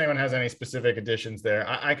anyone has any specific additions there.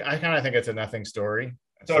 I kind of think it's a nothing story.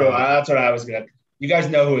 So that's what I was going to – you guys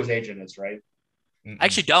know who his agent is, right? I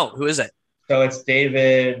actually don't. Who is it? So it's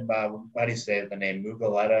David how do you say the name?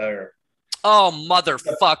 Mugoleta or – Oh,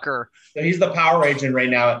 motherfucker. So he's the power agent right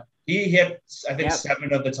now. He hit, I think,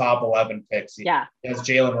 7 of the top 11 picks. He has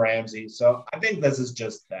Jalen Ramsey. So I think this is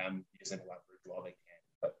just them using leverage while they can.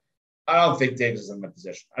 But I don't think Diggs is in the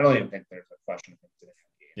position. I don't even think there's a question of him today.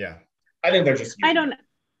 Yeah. I think they're just – I don't know.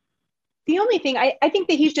 The only thing, I think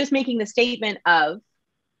that he's just making the statement of,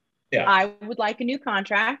 I would like a new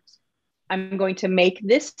contract. I'm going to make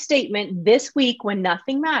this statement this week when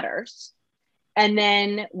nothing matters, and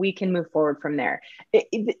then we can move forward from there.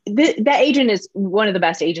 That agent is one of the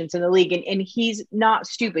best agents in the league, and he's not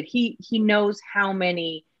stupid. He knows how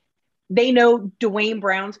many. They know Dwayne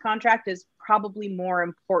Brown's contract is probably more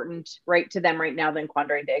important to them right now than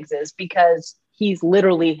Quandre Diggs is, because he's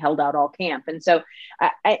literally held out all camp. And so,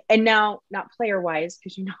 and now not player wise,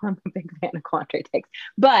 because I'm a big fan of Quandre Diggs,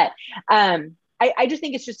 but I just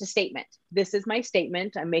think it's just a statement. This is my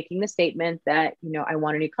statement. I'm making the statement that, I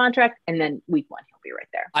want a new contract, and then week 1, he'll be be right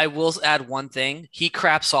there. I will add one thing. He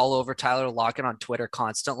craps all over Tyler Lockett on Twitter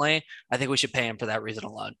constantly. I think we should pay him for that reason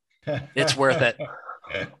alone. It's worth it.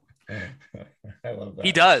 I love that.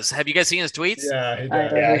 He does. Have you guys seen his tweets? Yeah, he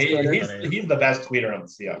does. Yeah, Twitter. he's the best tweeter on the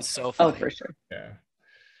Seahawks. He's so funny. Oh, for sure.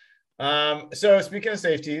 Yeah. So speaking of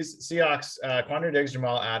safeties, Seahawks, Quandre Diggs,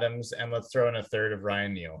 Jamal Adams, and let's throw in a third of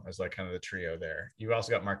Ryan Neal as like kind of the trio there. You've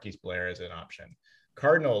also got Marquise Blair as an option.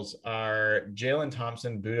 Cardinals are Jalen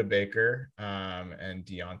Thompson, Budda Baker, and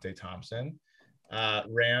Deontay Thompson.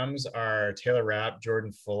 Rams are Taylor Rapp,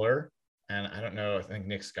 Jordan Fuller, and I don't know, I think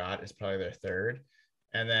Nick Scott is probably their third.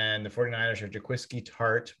 And then the 49ers are Jaquiski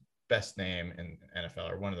Tart, best name in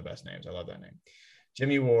NFL, or one of the best names. I love that name.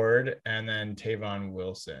 Jimmy Ward, and then Tavon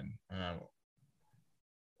Wilson.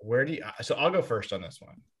 So I'll go first on this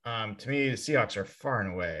one. To me, the Seahawks are far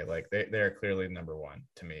and away, like they're clearly number one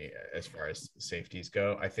to me as far as safeties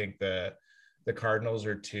go. I think the Cardinals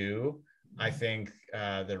are 2. I think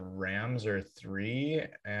the Rams are 3,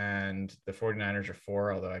 and the 49ers are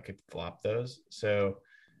 4, although I could flop those. So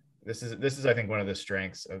this is I think one of the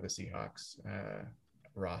strengths of the Seahawks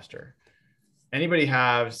roster. Anybody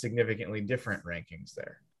have significantly different rankings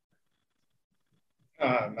there?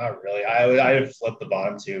 Not really. I would flip the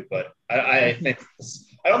bottom 2, but I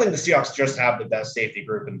don't think the Seahawks just have the best safety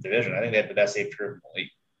group in the division. I think they have the best safety group in the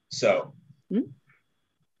league. So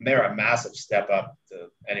they're a massive step up to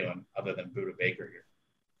anyone other than Budda Baker here.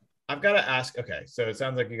 I've got to ask. Okay, so it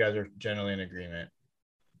sounds like you guys are generally in agreement.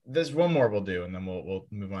 There's one more we'll do, and then we'll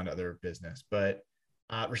move on to other business. But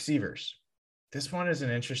receivers. This one is an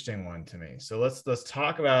interesting one to me. So let's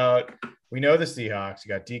talk about, we know the Seahawks, you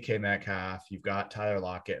got DK Metcalf, you've got Tyler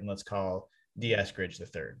Lockett, and let's call D. Eskridge the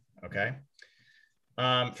third. Okay.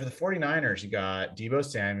 For the 49ers, you got Deebo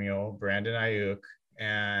Samuel, Brandon Ayuk,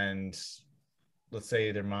 and let's say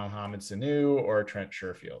either Mohamed Sanu or Trent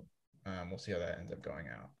Sherfield. We'll see how that ends up going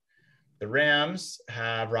out. The Rams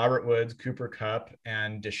have Robert Woods, Cooper Kupp,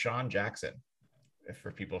 and Deshaun Jackson, if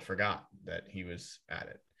people forgot that he was at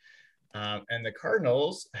it. And the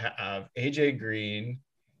Cardinals have AJ Green,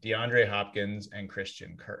 DeAndre Hopkins, and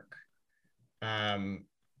Christian Kirk.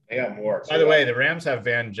 They got more. By the way, the Rams have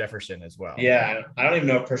Van Jefferson as well. Yeah, I don't even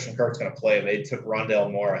know if Christian Kirk's going to play. They took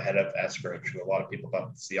Rondale Moore ahead of Eskridge, who a lot of people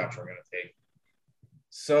thought the Seahawks were going to take.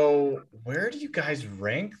 So where do you guys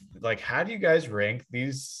rank? Like, how do you guys rank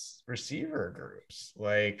these receiver groups?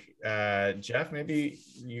 Like, Jeff, maybe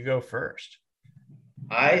you go first.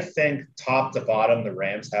 I think top to bottom, the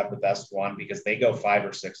Rams have the best one because they go 5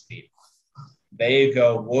 or 6 deep. They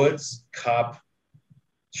go Woods, Kupp,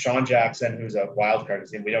 Sean Jackson, who's a wild card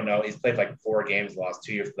team. We don't know. He's played like 4 games the last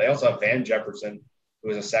 2 years. They also have Van Jefferson, who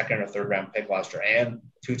was a 2nd or 3rd round pick last year, and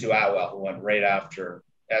Tutu Atwell, who went right after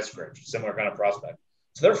Eskridge, similar kind of prospect.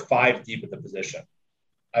 So they're 5 deep at the position.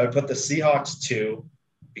 I would put the Seahawks 2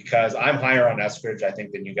 because I'm higher on Eskridge, I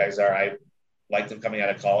think, than you guys are. I liked him coming out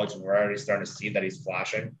of college, and we're already starting to see that he's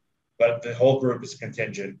flashing. But the whole group is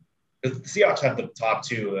contingent. The Seahawks have the top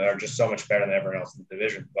 2 that are just so much better than everyone else in the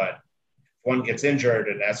division. But if one gets injured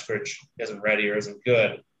and Eskridge isn't ready or isn't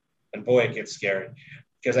good, then boy, it gets scary.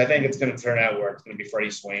 Because I think it's going to turn out where it's going to be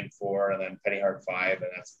Freddie Swain 4 and then Penny Hart 5,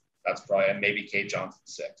 and that's probably, and maybe Kate Johnson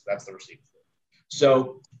 6. That's the receiver.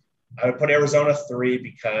 So I would put Arizona 3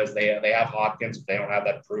 because they have Hopkins, but they don't have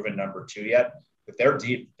that proven number 2 yet. But they're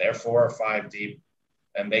deep. They're 4 or 5 deep,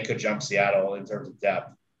 and they could jump Seattle in terms of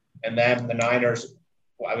depth. And then the Niners,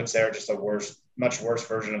 I would say, are just much worse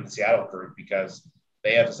version of the Seattle group because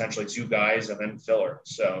they have essentially 2 guys and then filler.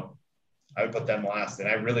 So I would put them last, and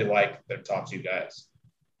I really like their top 2 guys.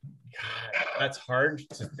 God, that's hard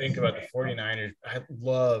to think about the 49ers. I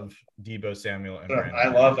love Deebo Samuel and Brandon. I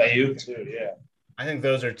love Ayuk too, yeah. I think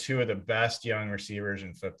those are 2 of the best young receivers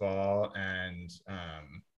in football, and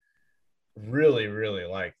really, really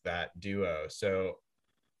like that duo. So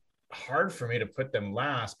hard for me to put them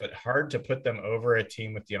last, but hard to put them over a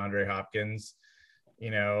team with DeAndre Hopkins,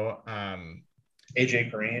 AJ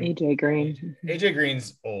Green. AJ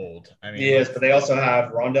Green's old. I mean, yes, but they also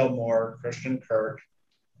have Rondale Moore, Christian Kirk.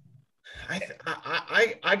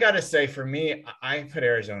 I gotta say, for me, I put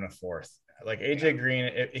Arizona 4th. Like AJ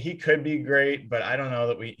Green, he could be great, but I don't know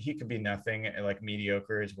that he could be nothing, like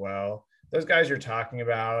mediocre as well. Those guys you're talking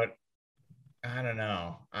about, I don't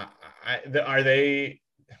know. Are they?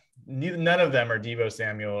 None of them are Deebo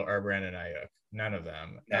Samuel or Brandon Ayuk. None of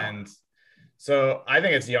them. No. And so I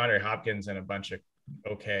think it's DeAndre Hopkins and a bunch of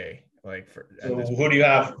okay. So who do you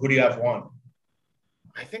have? Who do you have one?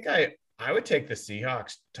 I think I would take the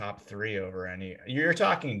Seahawks top 3 over any. You're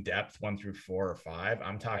talking depth 1 through 4 or 5.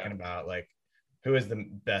 I'm talking about like who is the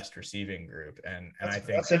best receiving group, and I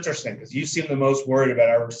think that's interesting because you seem the most worried about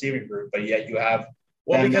our receiving group, but yet you have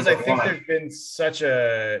Well, because I number think one.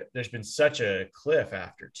 there's been such a cliff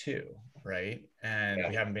after 2, right? And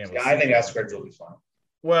we haven't been able to I see think it. Eskridge will be fine.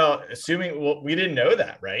 Well, we didn't know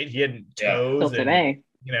that, right? He had toes Till and today.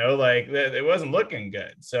 like it wasn't looking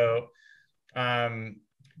good. So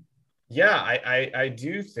yeah, I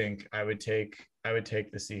do think I would take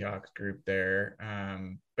the Seahawks group there.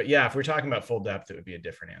 But yeah, if we're talking about full depth, it would be a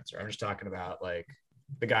different answer. I'm just talking about like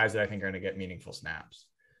the guys that I think are going to get meaningful snaps.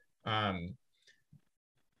 And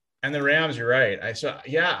the Rams, you're right.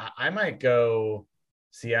 I might go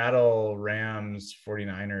Seattle, Rams,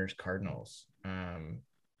 49ers, Cardinals.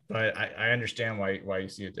 But I understand why you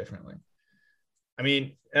see it differently. I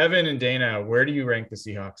mean, Evan and Dana, where do you rank the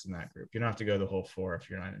Seahawks in that group? You don't have to go the whole 4 if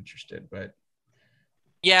you're not interested, but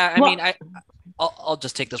Yeah, I mean, I'll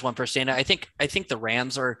just take this one first, Dana. I think the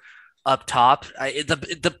Rams are up top.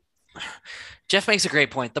 Jeff makes a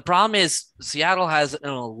great point. The problem is Seattle has an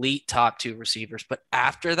elite top 2 receivers, but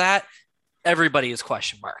after that, everybody is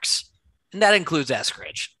question marks, and that includes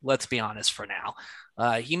Eskridge. Let's be honest for now.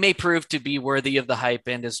 He may prove to be worthy of the hype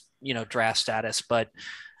and his draft status, but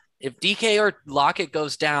if DK or Lockett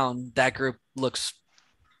goes down, that group looks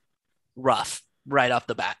rough right off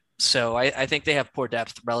the bat. So I think they have poor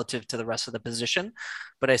depth relative to the rest of the position,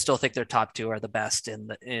 but I still think their top 2 are the best in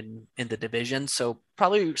the division. So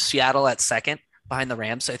probably Seattle at second behind the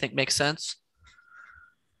Rams, I think makes sense.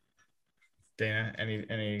 Dana,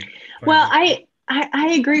 any? Well,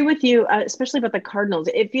 I agree with you, especially about the Cardinals.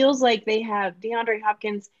 It feels like they have DeAndre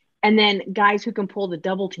Hopkins and then guys who can pull the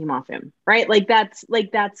double team off him, right? That's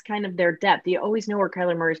kind of their depth. You always know where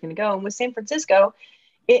Kyler Murray is going to go. And with San Francisco,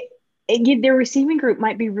 their receiving group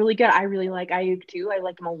might be really good. I really like Ayuk too. I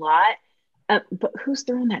like him a lot. But who's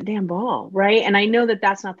throwing that damn ball, right? And I know that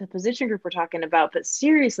that's not the position group we're talking about, but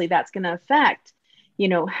seriously, that's going to affect,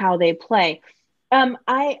 how they play.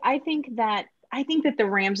 I think that the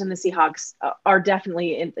Rams and the Seahawks are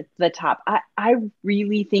definitely in the top. I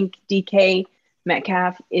really think DK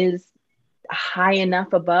Metcalf is high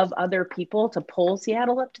enough above other people to pull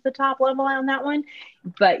Seattle up to the top level on that one.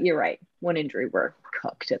 But you're right. One injury, we're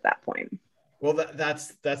cooked at that point. Well,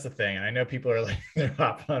 that's the thing. And I know people are like, they're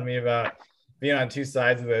hopping on me about being on 2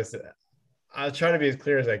 sides of this. I'll try to be as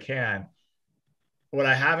clear as I can. What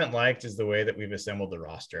I haven't liked is the way that we've assembled the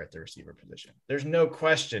roster at the receiver position. There's no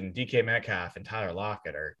question DK Metcalf and Tyler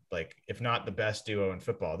Lockett are, like, if not the best duo in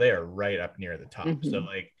football, they are right up near the top. Mm-hmm. So,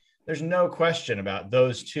 like, there's no question about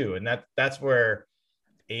those 2. And that's where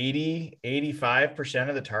 85%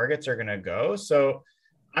 of the targets are going to go. So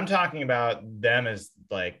I'm talking about them as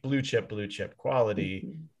like blue chip quality.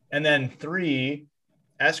 Mm-hmm. And then 3,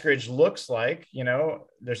 Eskridge looks like,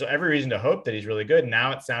 there's every reason to hope that he's really good.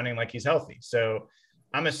 Now it's sounding like he's healthy. So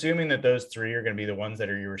I'm assuming that those 3 are going to be the ones that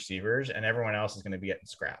are your receivers, and everyone else is going to be getting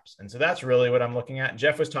scraps. And so that's really what I'm looking at.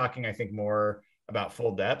 Jeff was talking, I think, more about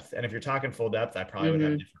full depth. And if you're talking full depth, I probably would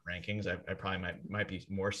have different rankings. I probably might be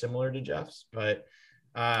more similar to Jeff's, but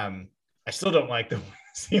I still don't like the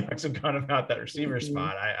Seahawks have gone about that receiver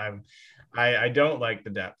spot. I don't like the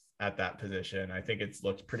depth at that position. I think it's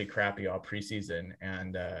looked pretty crappy all preseason.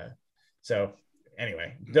 And so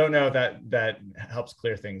anyway, don't know if that helps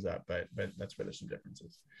clear things up, but that's where there's some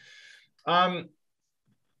differences.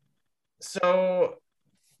 So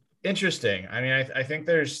interesting. I mean, I think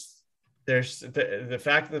there's the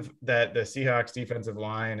fact that the Seahawks defensive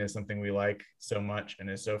line is something we like so much and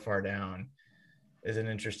is so far down is an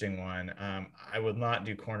interesting one. I would not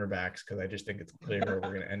do cornerbacks because I just think it's clear where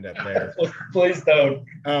we're going to end up there. Please don't.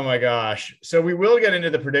 Oh my gosh. So we will get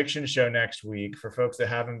into the prediction show next week. For folks that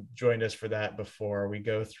haven't joined us for that before, we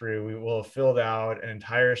will have filled out an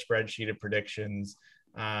entire spreadsheet of predictions,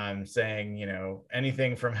 saying,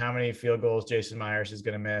 anything from how many field goals Jason Myers is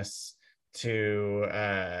going to miss to,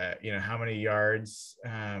 how many yards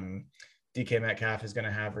DK Metcalf is going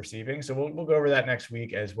to have receiving. So we'll go over that next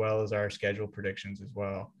week, as well as our schedule predictions as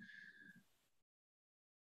well.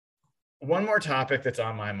 One more topic that's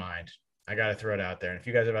on my mind. I got to throw it out there. And if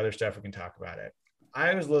you guys have other stuff, we can talk about it.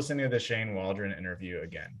 I was listening to the Shane Waldron interview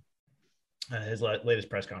again, his latest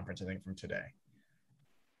press conference, I think from today.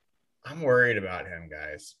 I'm worried about him,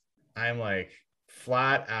 guys. I'm like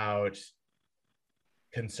flat out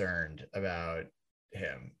concerned about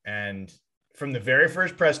him. And from the very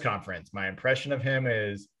first press conference, my impression of him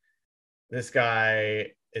is this guy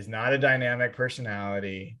is not a dynamic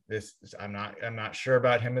personality. I'm not sure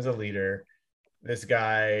about him as a leader. This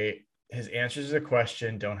guy, his answers to the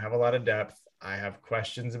question don't have a lot of depth. I have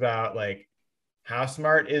questions about, like, how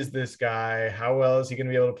smart is this guy? How well is he going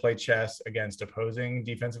to be able to play chess against opposing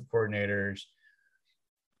defensive coordinators?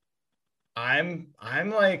 I'm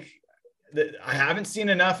like, I haven't seen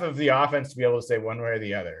enough of the offense to be able to say one way or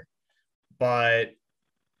the other, but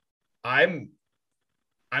I'm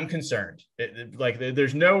concerned. Like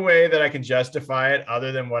there's no way that I can justify it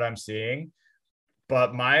other than what I'm seeing.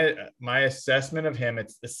 But my assessment of him,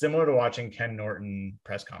 it's similar to watching Ken Norton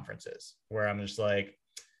press conferences, where I'm just like,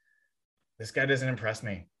 this guy doesn't impress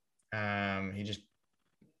me.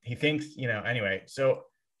 He thinks, anyway. So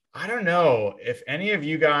I don't know if any of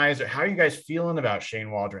you guys, or how are you guys feeling about Shane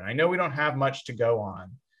Waldron? I know we don't have much to go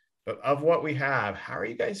on, but of what we have, how are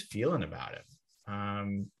you guys feeling about it?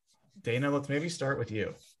 Dana, let's maybe start with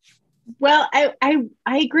you. Well, I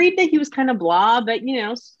agreed that he was kind of blah, but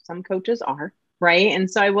some coaches are, right? And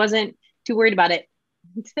so I wasn't too worried about it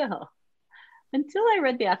until I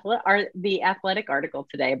read the athletic article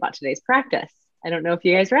today about today's practice. I don't know if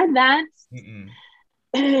you guys read that.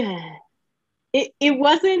 It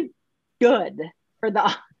wasn't good for the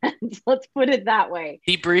offense. Let's put it that way.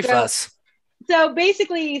 Debrief us. So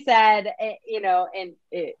basically he said,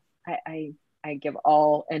 I give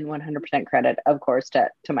all and 100% credit, of course, to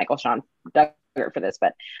Michael Sean Duggar for this.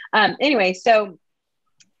 But anyway, so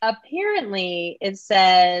apparently it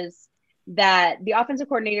says that the offensive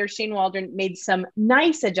coordinator, Shane Waldron, made some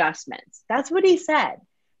nice adjustments. That's what he said.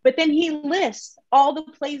 But then he lists all the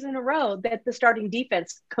plays in a row that the starting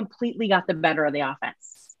defense completely got the better of the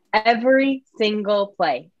offense. Every single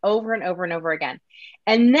play, over and over and over again.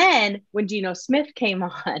 And then when Geno Smith came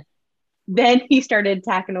on, then he started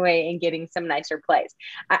attacking away and getting some nicer plays.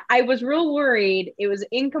 I was real worried. It was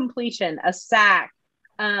incompletion, a sack.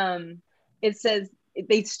 It says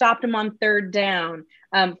they stopped him on third down,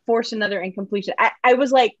 forced another incompletion. I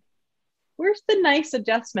was like, where's the nice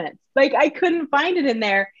adjustment? Like, I couldn't find it in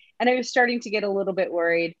there. And I was starting to get a little bit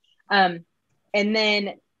worried. And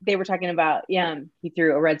then they were talking about, he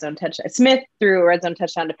threw a red zone touchdown. Smith threw a red zone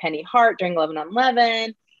touchdown to Penny Hart during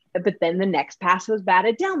 11-on-11. But then the next pass was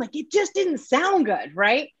batted down. Like, it just didn't sound good,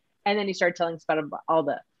 right? And then he started telling us about all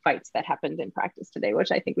the fights that happened in practice today,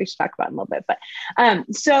 which I think we should talk about in a little bit. But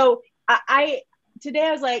so today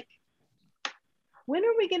I was like, when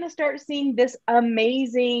are we going to start seeing this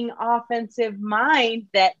amazing offensive mind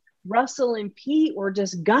that Russell and Pete were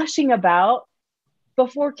just gushing about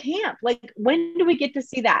before camp? Like, when do we get to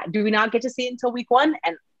see that? Do we not get to see it until week 1?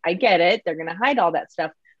 And I get it. They're going to hide all that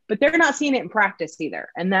stuff. But they're not seeing it in practice either.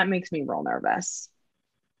 And that makes me real nervous.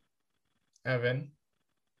 Evan?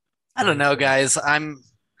 I don't know, guys. I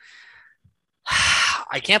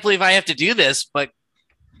can't believe I have to do this, but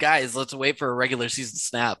guys, let's wait for a regular season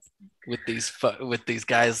snap with these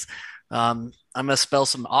guys. I'm going to spell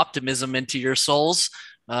some optimism into your souls.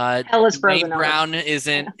 Dwayne Brown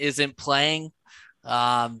isn't playing.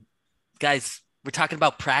 Guys, we're talking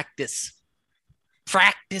about practice.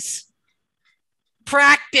 Yes,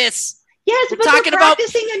 we're but talking about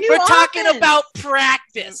practicing a new We're offense. talking about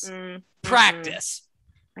practice. Practice.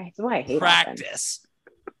 That's why I hate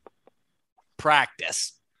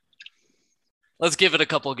Practice. Let's give it a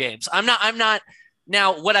couple games. I'm not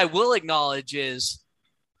now. What I will acknowledge is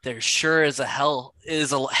there sure is a hell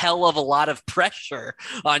of a lot of pressure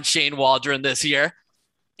on Shane Waldron this year,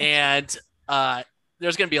 and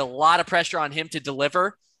there's going to be a lot of pressure on him to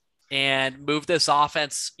deliver and move this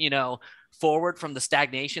offense, forward from the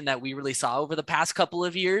stagnation that we really saw over the past couple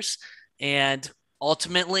of years. And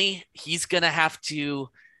ultimately, he's going to have to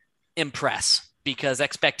impress because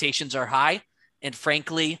expectations are high. And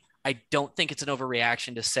frankly, I don't think it's an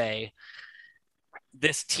overreaction to say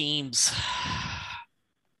this team's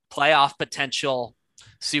playoff potential,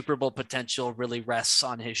 Super Bowl potential really rests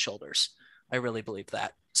on his shoulders. I really believe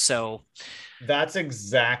that. So that's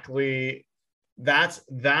exactly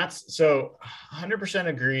so 100%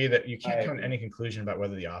 agree that you can't come to any conclusion about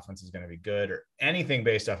whether the offense is going to be good or anything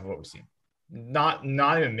based off of what we've seen. Not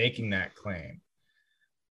even making that claim.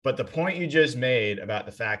 But the point you just made about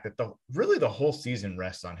the fact that the whole season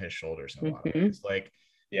rests on his shoulders in a lot of ways. Like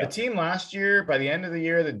the team last year, by the end of the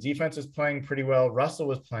year, the defense was playing pretty well. Russell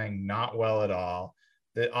was playing not well at all.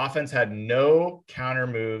 The offense had no counter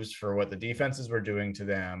moves for what the defenses were doing to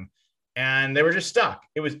them. And they were just stuck.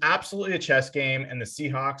 It was absolutely a chess game. And the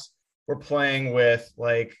Seahawks were playing with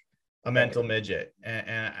like a mental midget.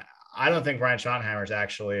 And I don't think Ryan Schottenheimer is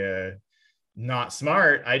actually not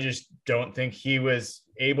smart. I just don't think he was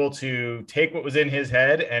able to take what was in his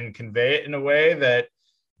head and convey it in a way that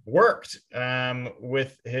worked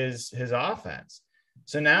with his offense.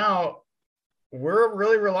 So now we're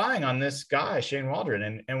really relying on this guy, Shane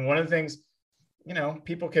Waldron. And one of the things,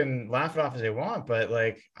 people can laugh it off as they want, but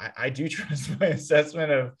like, I do trust my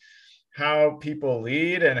assessment of how people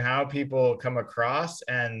lead and how people come across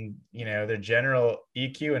and, their general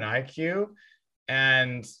EQ and IQ.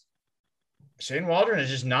 And Shane Waldron has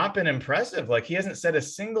just not been impressive. Like, he hasn't said a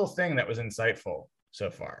single thing that was insightful so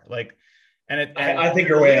far. Like, I think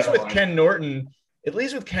you're way out of line. At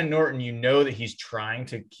least with Ken Norton, you know that he's trying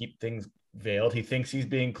to keep things veiled. He thinks he's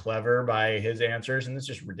being clever by his answers, and it's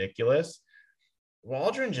just ridiculous.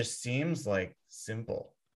 Waldron just seems like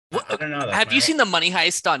simple. I don't know. Have you seen The Money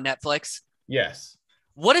Heist on Netflix? Yes.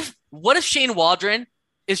 What if Shane Waldron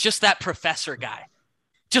is just that professor guy,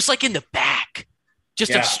 just like in the back,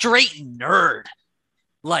 just a straight nerd,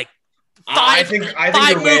 like five moves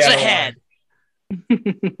ahead. I'm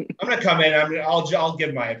going to come in. I'll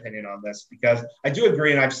give my opinion on this because I do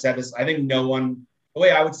agree, and I've said this. I think no one. The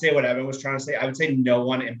way I would say what Evan was trying to say, I would say no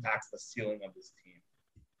one impacts the ceiling of this team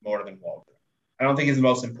more than Waldron. I don't think he's the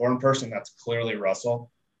most important person. That's clearly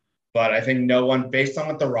Russell. But I think no one, based on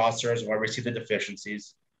what the roster is and where we see the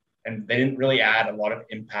deficiencies, and they didn't really add a lot of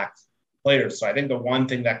impact players. So I think the one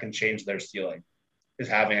thing that can change their ceiling is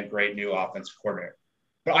having a great new offensive coordinator.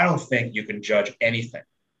 But I don't think you can judge anything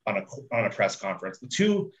on a press conference. The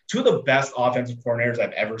two of the best offensive coordinators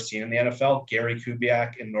I've ever seen in the NFL, Gary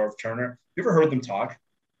Kubiak and Norv Turner. You ever heard them talk?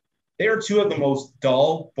 They are two of the most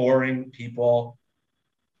dull, boring people.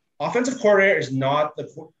 Offensive coordinator is not the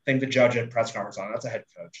thing to judge a press conference on. That's a head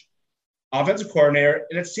coach. Offensive coordinator,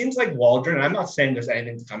 and it seems like Waldron, and I'm not saying there's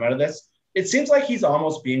anything to come out of this, it seems like he's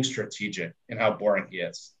almost being strategic in how boring he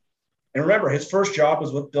is. And remember, his first job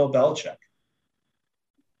was with Bill Belichick.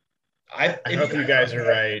 I hope you guys are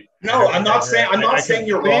right. No, I'm not saying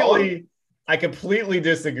you're wrong. I completely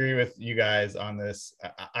disagree with you guys on this.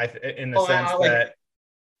 Norv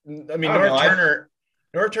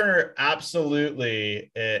Turner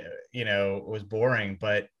absolutely, was boring,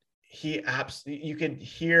 but you could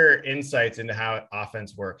hear insights into how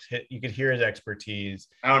offense works. You could hear his expertise.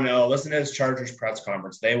 I don't know. Listen to his Chargers press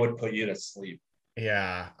conference. They would put you to sleep.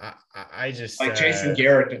 Yeah, I just like Jason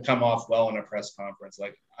Garrett could come off well in a press conference.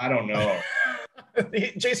 Like, I don't know.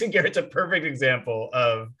 Jason Garrett's a perfect example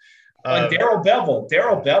of Darrell Bevel.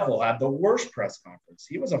 Darrell Bevel had the worst press conference.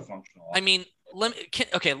 He was a functional. I mean,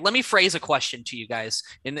 let me phrase a question to you guys,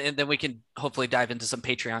 and then we can hopefully dive into some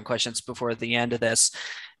Patreon questions before the end of this.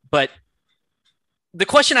 But the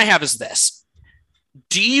question I have is this: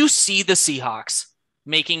 do you see the Seahawks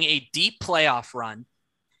making a deep playoff run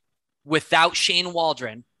without Shane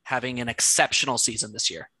Waldron having an exceptional season this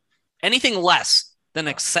year? Anything less than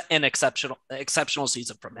an exceptional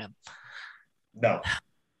season from him? No.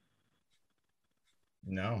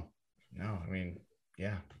 I mean,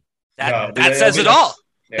 yeah. That says it all.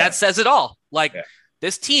 Yeah. That says it all. Like,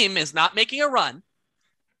 this team is not making a run.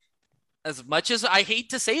 As much as I hate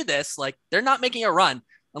to say this, like, they're not making a run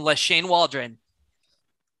unless Shane Waldron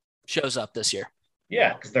shows up this year.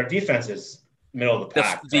 Yeah, because their defense is middle of the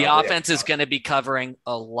pack. The offense is going to be covering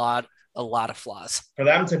a lot of flaws. For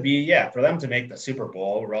them to make the Super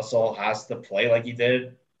Bowl, Russell has to play like he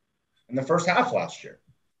did in the first half last year.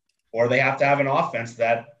 Or they have to have an offense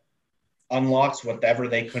that unlocks whatever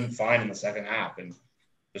they couldn't find in the second half. And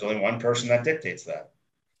there's only one person that dictates that.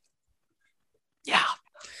 Yeah.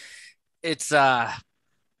 It's there's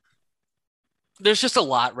just a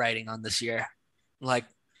lot riding on this year. Like,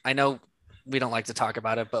 I know we don't like to talk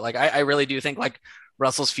about it, but like, I really do think like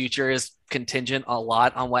Russell's future is contingent a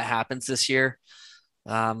lot on what happens this year.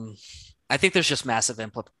 I think there's just massive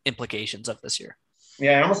implications of this year.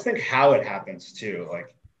 Yeah. I almost think how it happens too.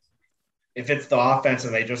 Like, if it's the offense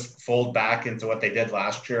and they just fold back into what they did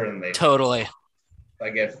last year and they totally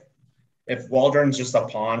like, if Waldron's just a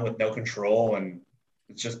pawn with no control and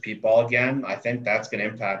it's just Pete Ball again, I think that's going to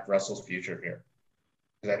impact Russell's future here.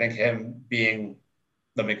 Because I think him being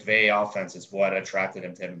the McVay offense is what attracted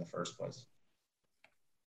him to him in the first place.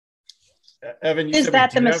 Evan, you is said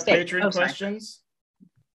that we the do mistake? have Patreon questions?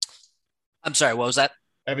 I'm sorry, what was that?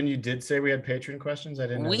 Evan, you did say we had Patreon questions? I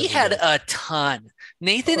didn't know. We had a ton.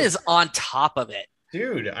 Nathan is on top of it.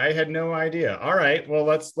 Dude, I had no idea. All right, well,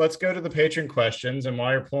 let's go to the Patreon questions. And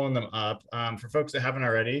while you're pulling them up, for folks that haven't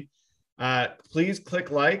already, please click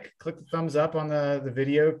the thumbs up on the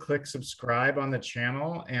video, click subscribe on the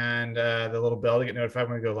channel, and the little bell to get notified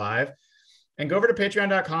when we go live. And go over to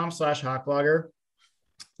patreon.com/hawkblogger,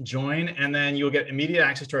 join, and then you'll get immediate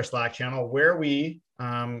access to our Slack channel where we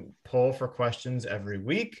poll for questions every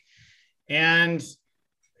week. And,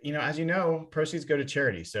 as you know, proceeds go to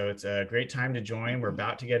charity. So it's a great time to join. We're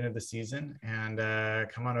about to get into the season, and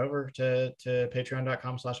come on over to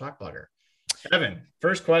patreon.com/hawkblogger. Evan,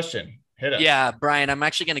 first question. Hit us. Yeah, Brian, I'm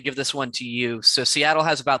actually going to give this one to you. So Seattle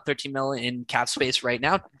has about 13 million in cap space right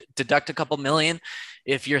now. Deduct a couple million.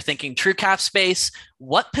 If you're thinking true cap space,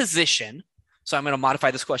 what position So I'm going to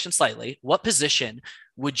modify this question slightly. What position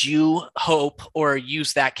would you hope or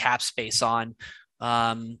use that cap space on?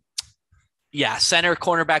 Center,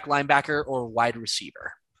 cornerback, linebacker, or wide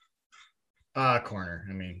receiver? Corner.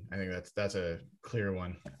 I mean, I think that's a clear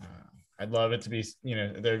one. I'd love it to be,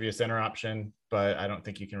 there'd be a center option, but I don't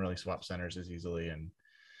think you can really swap centers as easily. And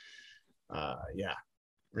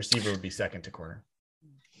receiver would be second to corner.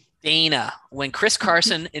 Dana, when Chris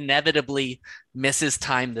Carson inevitably misses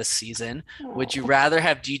time this season, would you rather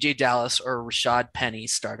have DJ Dallas or Rashad Penny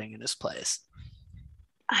starting in his place?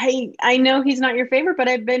 I know he's not your favorite, but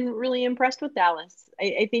I've been really impressed with Dallas.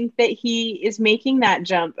 I think that he is making that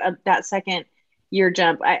jump, that second year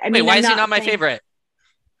jump. Wait, why is he not my favorite?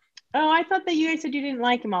 Oh, I thought that you guys said you didn't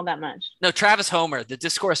like him all that much. No, Travis Homer. The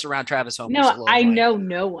discourse around Travis Homer. No, I know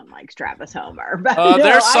no one likes Travis Homer. But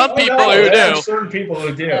there's some people who there do. are certain people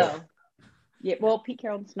who do. Yeah, well, Pete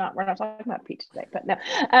Carroll's not. We're not talking about Pete today, but no,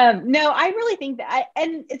 no. I really think that,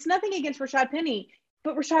 and it's nothing against Rashad Penny,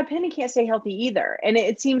 but Rashad Penny can't stay healthy either, and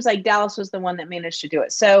it seems like Dallas was the one that managed to do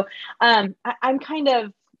it. So, I'm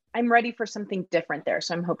ready for something different there.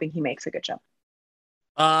 So I'm hoping he makes a good jump.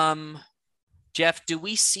 Jeff, do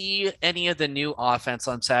we see any of the new offense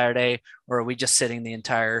on Saturday, or are we just sitting the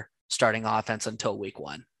entire starting offense until week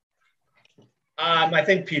 1? I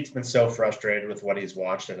think Pete's been so frustrated with what he's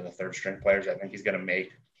watched out of the third string players. I think he's going to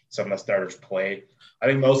make some of the starters play. I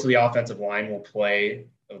think most of the offensive line will play,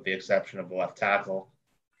 with the exception of the left tackle.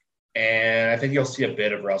 And I think you'll see a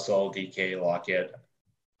bit of Russell, DK, Lockett,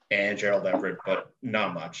 and Gerald Everett, but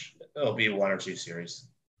not much. It'll be 1 or 2 series.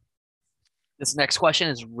 This next question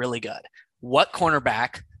is really good. What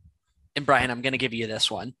cornerback, and Brian, I'm going to give you this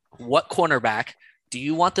one. What cornerback do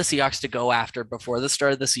you want the Seahawks to go after before the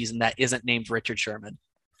start of the season that isn't named Richard Sherman?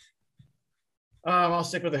 I'll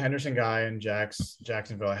stick with the Henderson guy in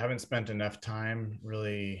Jacksonville. I haven't spent enough time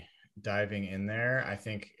really diving in there. I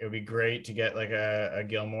think it would be great to get like a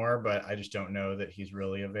Gilmore, but I just don't know that he's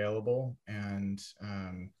really available. And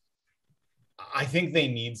I think they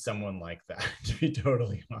need someone like that, to be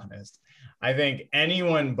totally honest. I think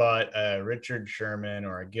anyone but a Richard Sherman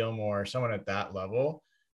or a Gilmore, someone at that level,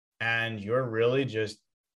 and you're really just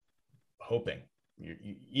hoping.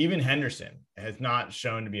 Even Henderson has not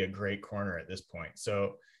shown to be a great corner at this point.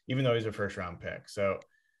 So even though he's a first-round pick. So,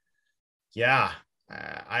 yeah,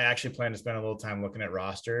 I actually plan to spend a little time looking at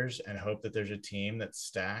rosters and hope that there's a team that's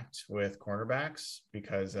stacked with cornerbacks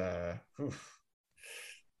because,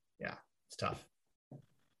 it's tough.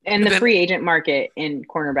 And the free agent market in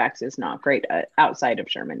cornerbacks is not great outside of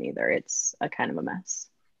Sherman either. It's a kind of a mess.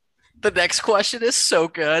 The next question is so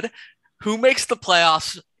good. Who makes the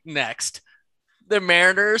playoffs next? The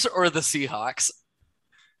Mariners or the Seahawks?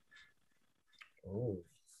 Oh,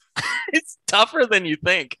 It's tougher than you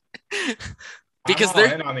think. Because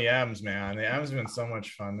they're in on the M's, man. The M's have been so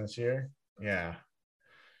much fun this year. Yeah.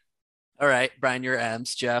 All right, Brian, your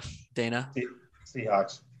M's. Jeff, Dana?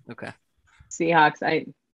 Seahawks. Okay. Seahawks.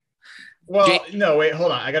 No, wait,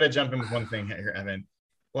 hold on. I got to jump in with one thing here, Evan.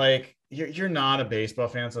 Like, you're not a baseball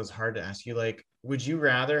fan, so it's hard to ask you, like, would you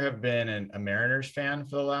rather have been a Mariners fan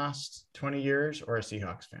for the last 20 years or a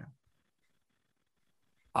Seahawks fan?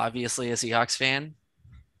 Obviously a Seahawks fan.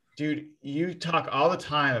 Dude, you talk all the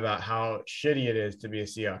time about how shitty it is to be a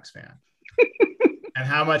Seahawks fan and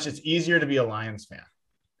how much it's easier to be a Lions fan.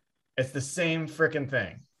 It's the same freaking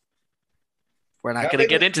thing. We're not going to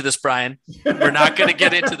get into this, Brian. We're not going to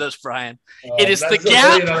get into this, Brian. It is the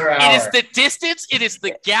gap. It is the distance. It is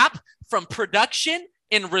the gap from production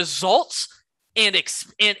and results and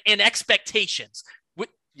expectations.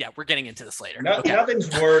 We're getting into this later. Nothing's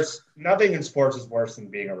worse. Nothing in sports is worse than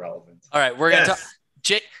being irrelevant. All right, we're going to talk.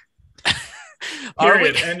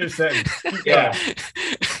 Period. End of sentence. Yeah.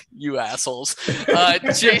 You assholes.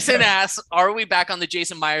 Jason asks, are we back on the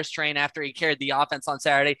Jason Myers train after he carried the offense on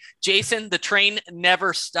Saturday? Jason, the train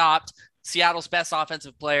never stopped. Seattle's best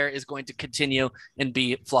offensive player is going to continue and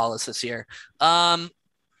be flawless this year.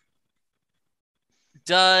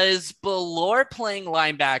 Does Bellore playing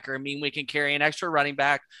linebacker mean we can carry an extra running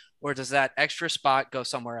back, or does that extra spot go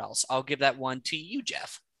somewhere else? I'll give that one to you,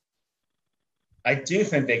 Jeff. I do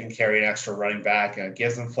think they can carry an extra running back, and it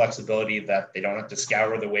gives them flexibility that they don't have to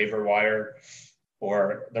scour the waiver wire.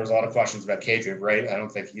 Or there's a lot of questions about Kadri, right? I don't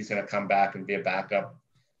think he's going to come back and be a backup.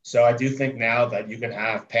 So I do think now that you can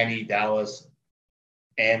have Penny, Dallas,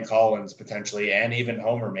 and Collins potentially, and even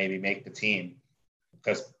Homer maybe make the team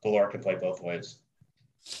because Bellore can play both ways.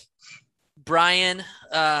 Brian,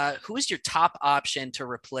 who is your top option to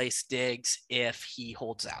replace Diggs if he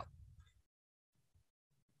holds out?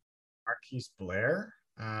 Marquise Blair.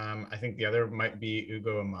 I think the other might be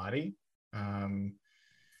Ugo Amadi.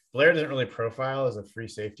 Blair doesn't really profile as a free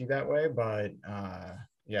safety that way, but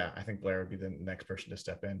yeah, I think Blair would be the next person to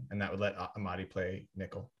step in, and that would let Amadi play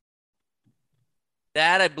nickel.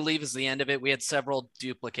 That, I believe, is the end of it. We had several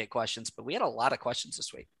duplicate questions, but we had a lot of questions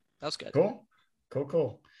this week. That was good.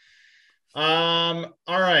 Cool. All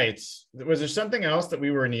right. Was there something else that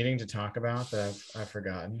we were needing to talk about that I've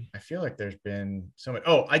forgotten? I feel like there's been so much.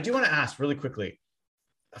 Oh, I do want to ask really quickly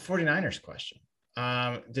a 49ers question.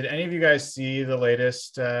 Did any of you guys see the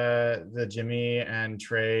latest, the Jimmy and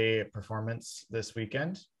Trey performance this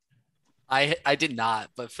weekend? I did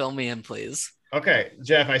not, but fill me in, please. Okay,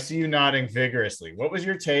 Jeff, I see you nodding vigorously. What was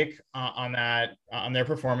your take on that, on their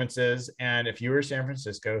performances? And if you were San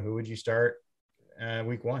Francisco, who would you start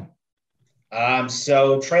week one?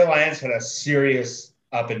 So Trey Lance had a serious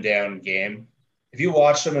up and down game. If you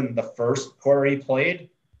watched him in the first quarter he played,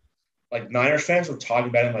 like Niners fans were talking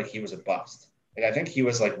about him like he was a bust. Like I think he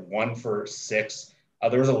was like 1 for 6.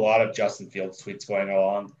 There was a lot of Justin Fields tweets going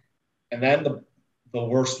along. And then the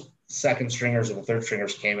worst second stringers or the third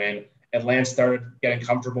stringers came in, and Lance started getting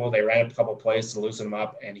comfortable. They ran up a couple of plays to loosen him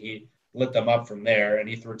up, and he lit them up from there, and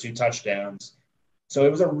he threw 2 touchdowns. So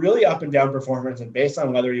it was a really up and down performance, and based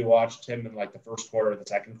on whether you watched him in like the first quarter or the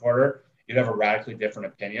second quarter, you'd have a radically different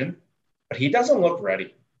opinion. But he doesn't look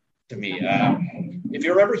ready to me. If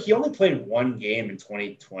you remember, he only played 1 game in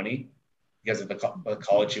 2020 because of the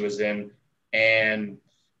college he was in, and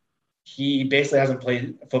he basically hasn't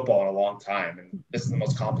played football in a long time, and this is the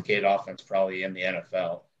most complicated offense probably in the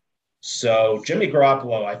NFL. So Jimmy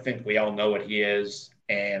Garoppolo, I think we all know what he is,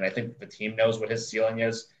 and I think the team knows what his ceiling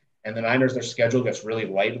is. And the Niners, their schedule gets really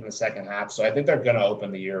light in the second half, so I think they're going to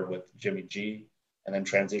open the year with Jimmy G and then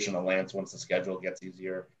transition to Lance once the schedule gets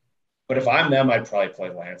easier. But if I'm them, I'd probably play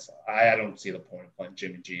Lance. I don't see the point of playing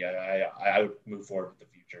Jimmy G. I would move forward with the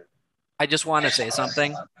future. I just want to say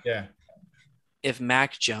something. Yeah. If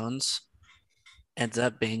Mac Jones ends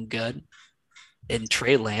up being good and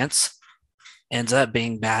Trey Lance ends up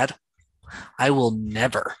being bad, I will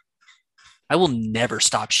never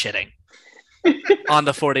stop shitting on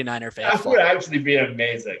the 49er fan. That would actually be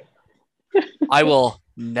amazing. I will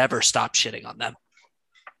never stop shitting on them.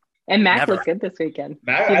 And Mac looked good this weekend.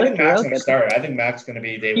 I think Mac's going to start. I think Mac's going to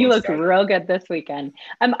be day one. He looked real good this weekend.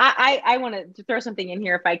 I want to throw something in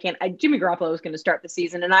here if I can. Jimmy Garoppolo is going to start the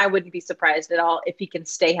season, and I wouldn't be surprised at all if he can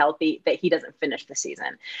stay healthy that he doesn't finish the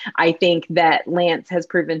season. I think that Lance has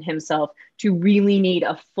proven himself to really need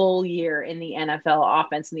a full year in the NFL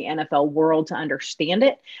offense, in the NFL world to understand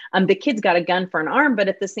it. The kid's got a gun for an arm, but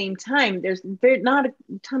at the same time, there's not a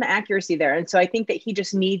ton of accuracy there. And so I think that he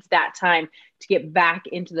just needs that time to get back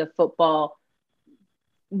into the football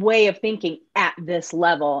way of thinking at this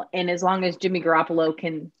level. And as long as Jimmy Garoppolo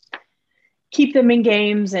can keep them in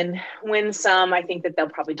games and win some, I think that they'll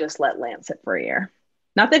probably just let Lance sit for a year.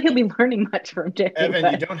 Not that he'll be learning much from Jimmy. Evan,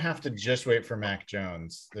 but... you don't have to just wait for Mac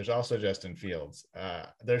Jones. There's also Justin Fields.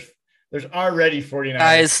 There's already 49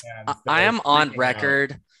 guys. I am on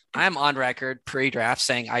record. I am on record pre-draft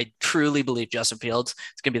saying I truly believe Justin Fields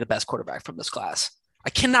is going to be the best quarterback from this class. I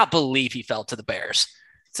cannot believe he fell to the Bears.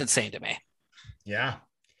 It's insane to me. Yeah,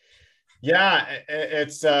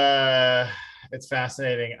 it's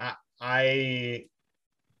fascinating.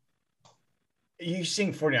 You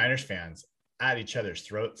seeing 49ers fans at each other's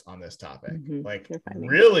throats on this topic, like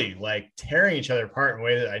really like tearing each other apart in a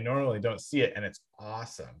way that I normally don't see it, and it's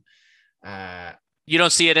awesome. You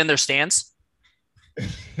don't see it in their stands?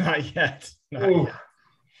 Not yet. Not yet.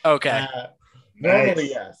 Okay. Normally,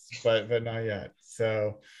 yes, but not yet.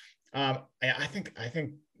 So, I think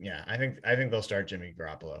they'll start Jimmy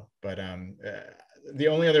Garoppolo. But the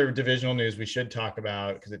only other divisional news we should talk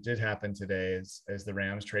about, because it did happen today, is the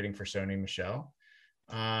Rams trading for Sony Michel.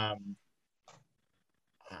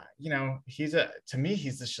 He's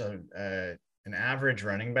just an average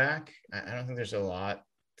running back. I don't think there's a lot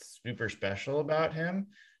super special about him,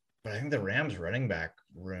 but I think the Rams running back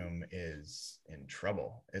room is in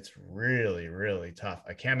trouble. It's really, really tough.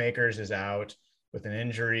 Cam Akers is out with an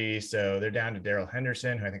injury, so they're down to Darrell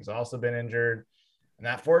Henderson, who I think has also been injured, and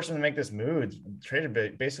that forced them to make this move.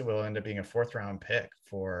 Traded basically will end up being a 4th round pick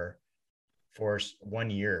for 1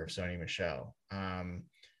 year of Sony Michel.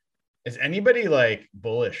 Is anybody like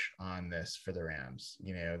bullish on this for the Rams?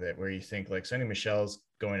 That where you think like Sony Michel's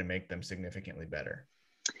going to make them significantly better?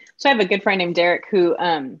 So I have a good friend named Derek who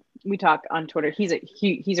we talk on Twitter. He's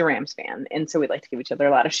a Rams fan, and so we like to give each other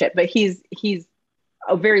a lot of shit. But he's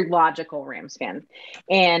a very logical Rams fan.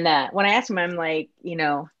 And when I asked him, I'm like,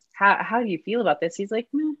 how do you feel about this? He's like,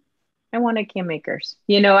 I wanted Cam Akers.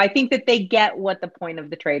 I think that they get what the point of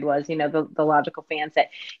the trade was. The logical fans that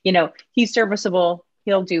he's serviceable.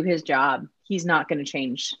 He'll do his job. He's not going to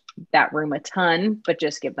change that room a ton, but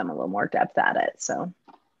just give them a little more depth at it. So,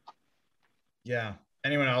 yeah.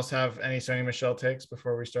 Anyone else have any Sony Michel takes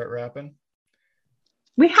before we start wrapping?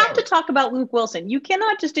 we have to talk about Luke Wilson. You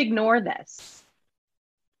cannot just ignore this.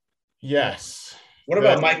 Yes. What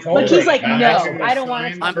about Mike But he's like, Holmgren? no, I don't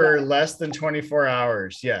want to. For less than 24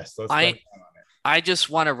 hours. Yes. Let's go. I just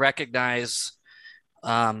want to recognize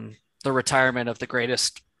the retirement of the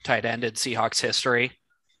greatest tight end in Seahawks history,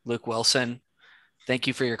 Luke Wilson. Thank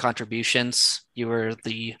you for your contributions. You were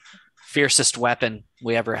the fiercest weapon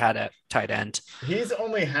we ever had at tight end. He's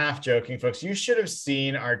only half joking, folks. You should have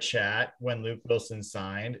seen our chat when Luke Wilson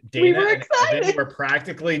signed. Dana We were and excited. Evan were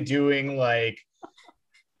practically doing like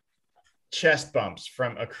chest bumps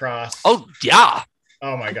from across. Oh, yeah.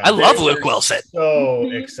 Oh my God. I love They Luke were Wilson.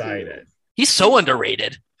 So excited. He's so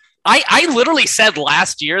underrated. I literally said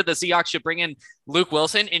last year the Seahawks should bring in Luke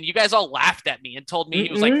Wilson, and you guys all laughed at me and told me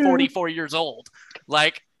he was like 44 years old.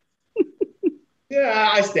 Like, Yeah,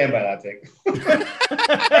 I stand by that take.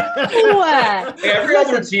 What? every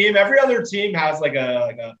other team has like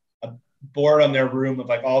a board on their room of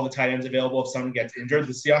like all the tight ends available if someone gets injured.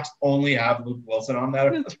 The Seahawks only have Luke Wilson on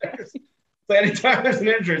that. So anytime there's an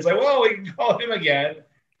injury, it's like, well, we can call him again.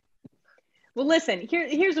 Well, listen,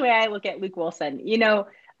 here's the way I look at Luke Wilson. You know,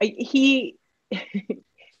 he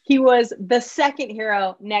was the second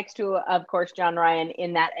hero next to, of course, John Ryan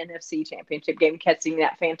in that NFC Championship game, catching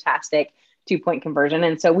that fantastic 2-point conversion.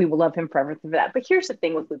 And so we will love him forever for that. But here's the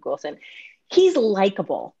thing with Luke Wilson. He's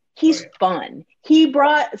likable. He's fun. He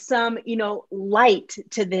brought some, light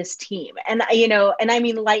to this team. And, and I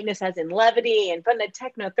mean lightness as in levity and fun to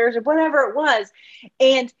techno Thursday, whatever it was.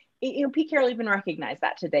 And, Pete Carroll even recognized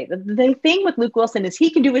that today. The thing with Luke Wilson is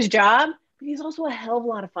he can do his job, but he's also a hell of a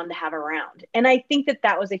lot of fun to have around. And I think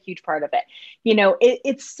that was a huge part of it.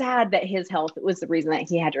 It's sad that his health was the reason that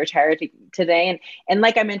he had to retire today. And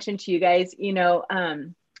like I mentioned to you guys,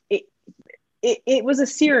 it was a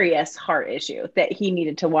serious heart issue that he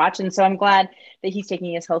needed to watch. And so I'm glad that he's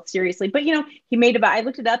taking his health seriously. But, I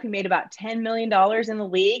looked it up. He made about $10 million in the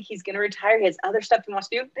league. He's going to retire. He has other stuff he wants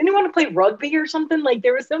to do. Didn't he want to play rugby or something? Like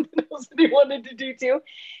there was something else that he wanted to do too.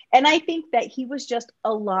 And I think that he was just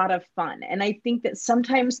a lot of fun. And I think that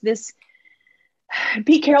sometimes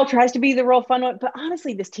Pete Carroll tries to be the real fun one, but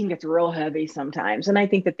honestly, this team gets real heavy sometimes. And I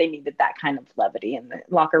think that they needed that kind of levity in the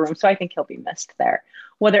locker room. So I think he'll be missed there.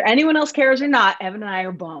 Whether anyone else cares or not, Evan and I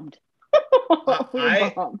are bummed.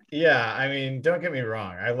 Yeah, I mean, don't get me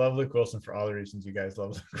wrong. I love Luke Wilson for all the reasons you guys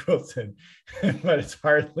love Luke Wilson, but it's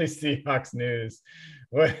hardly Seahawks news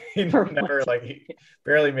when he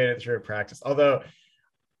barely made it through a practice. Although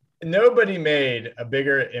nobody made a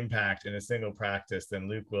bigger impact in a single practice than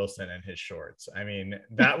Luke Wilson and his shorts. I mean,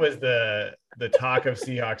 that was the talk of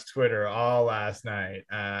Seahawks Twitter all last night.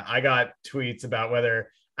 I got tweets about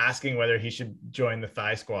asking whether he should join the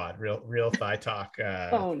Thigh Squad, real thigh talk.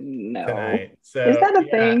 Oh no! Tonight. So, is that a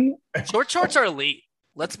thing? Short shorts are elite.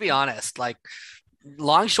 Let's be honest. Like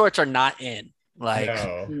long shorts are not in. Like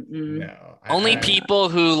no. Only people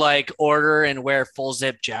who like order and wear full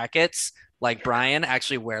zip jackets, like Brian,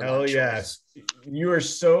 actually wear long shorts. Yes. You are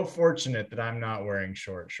so fortunate that I'm not wearing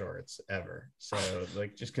short shorts ever. So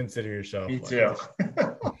just consider yourself. Me too.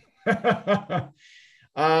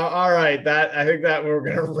 All right. I think that we're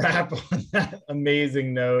going to wrap on that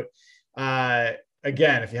amazing note.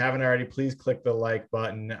 Again, if you haven't already, please click the like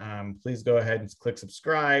button. Please go ahead and click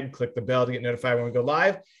subscribe, click the bell to get notified when we go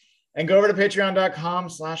live, and go over to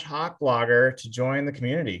patreon.com/hawkblogger to join the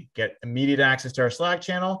community. Get immediate access to our Slack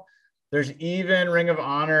channel. There's even Ring of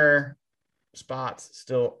Honor spots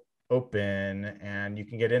still open, and you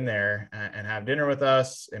can get in there and have dinner with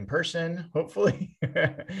us in person, hopefully,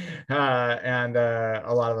 and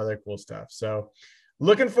a lot of other cool stuff. So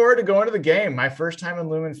looking forward to going to the game. My first time in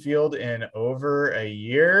Lumen Field in over a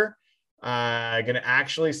year. Going to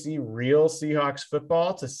actually see real Seahawks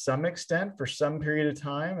football to some extent for some period of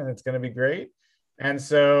time, and it's going to be great. And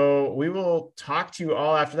so we will talk to you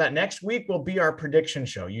all after that. Next week will be our prediction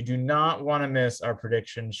show. You do not want to miss our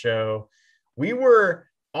prediction show. We were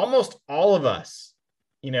almost all of us,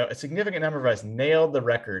 a significant number of us nailed the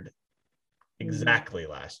record exactly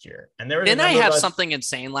last year. And Didn't I have something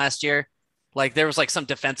insane last year? Like there was like some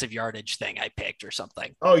defensive yardage thing I picked or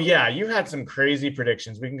something. Oh yeah. You had some crazy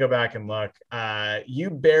predictions. We can go back and look.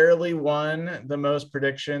 You barely won the most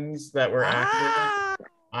predictions that were accurate.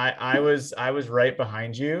 I was right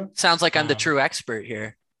behind you. Sounds like I'm the true expert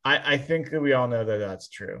here. I think that we all know that that's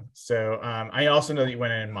true. So I also know that you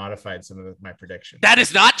went in and modified some of my predictions. That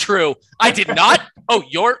is not true. I did not. Oh,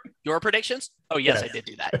 your predictions? Oh, yes, I did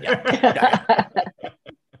do that. Yeah.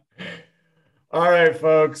 All right,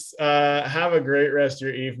 folks. Have a great rest of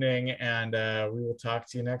your evening, and we will talk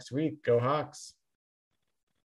to you next week. Go Hawks.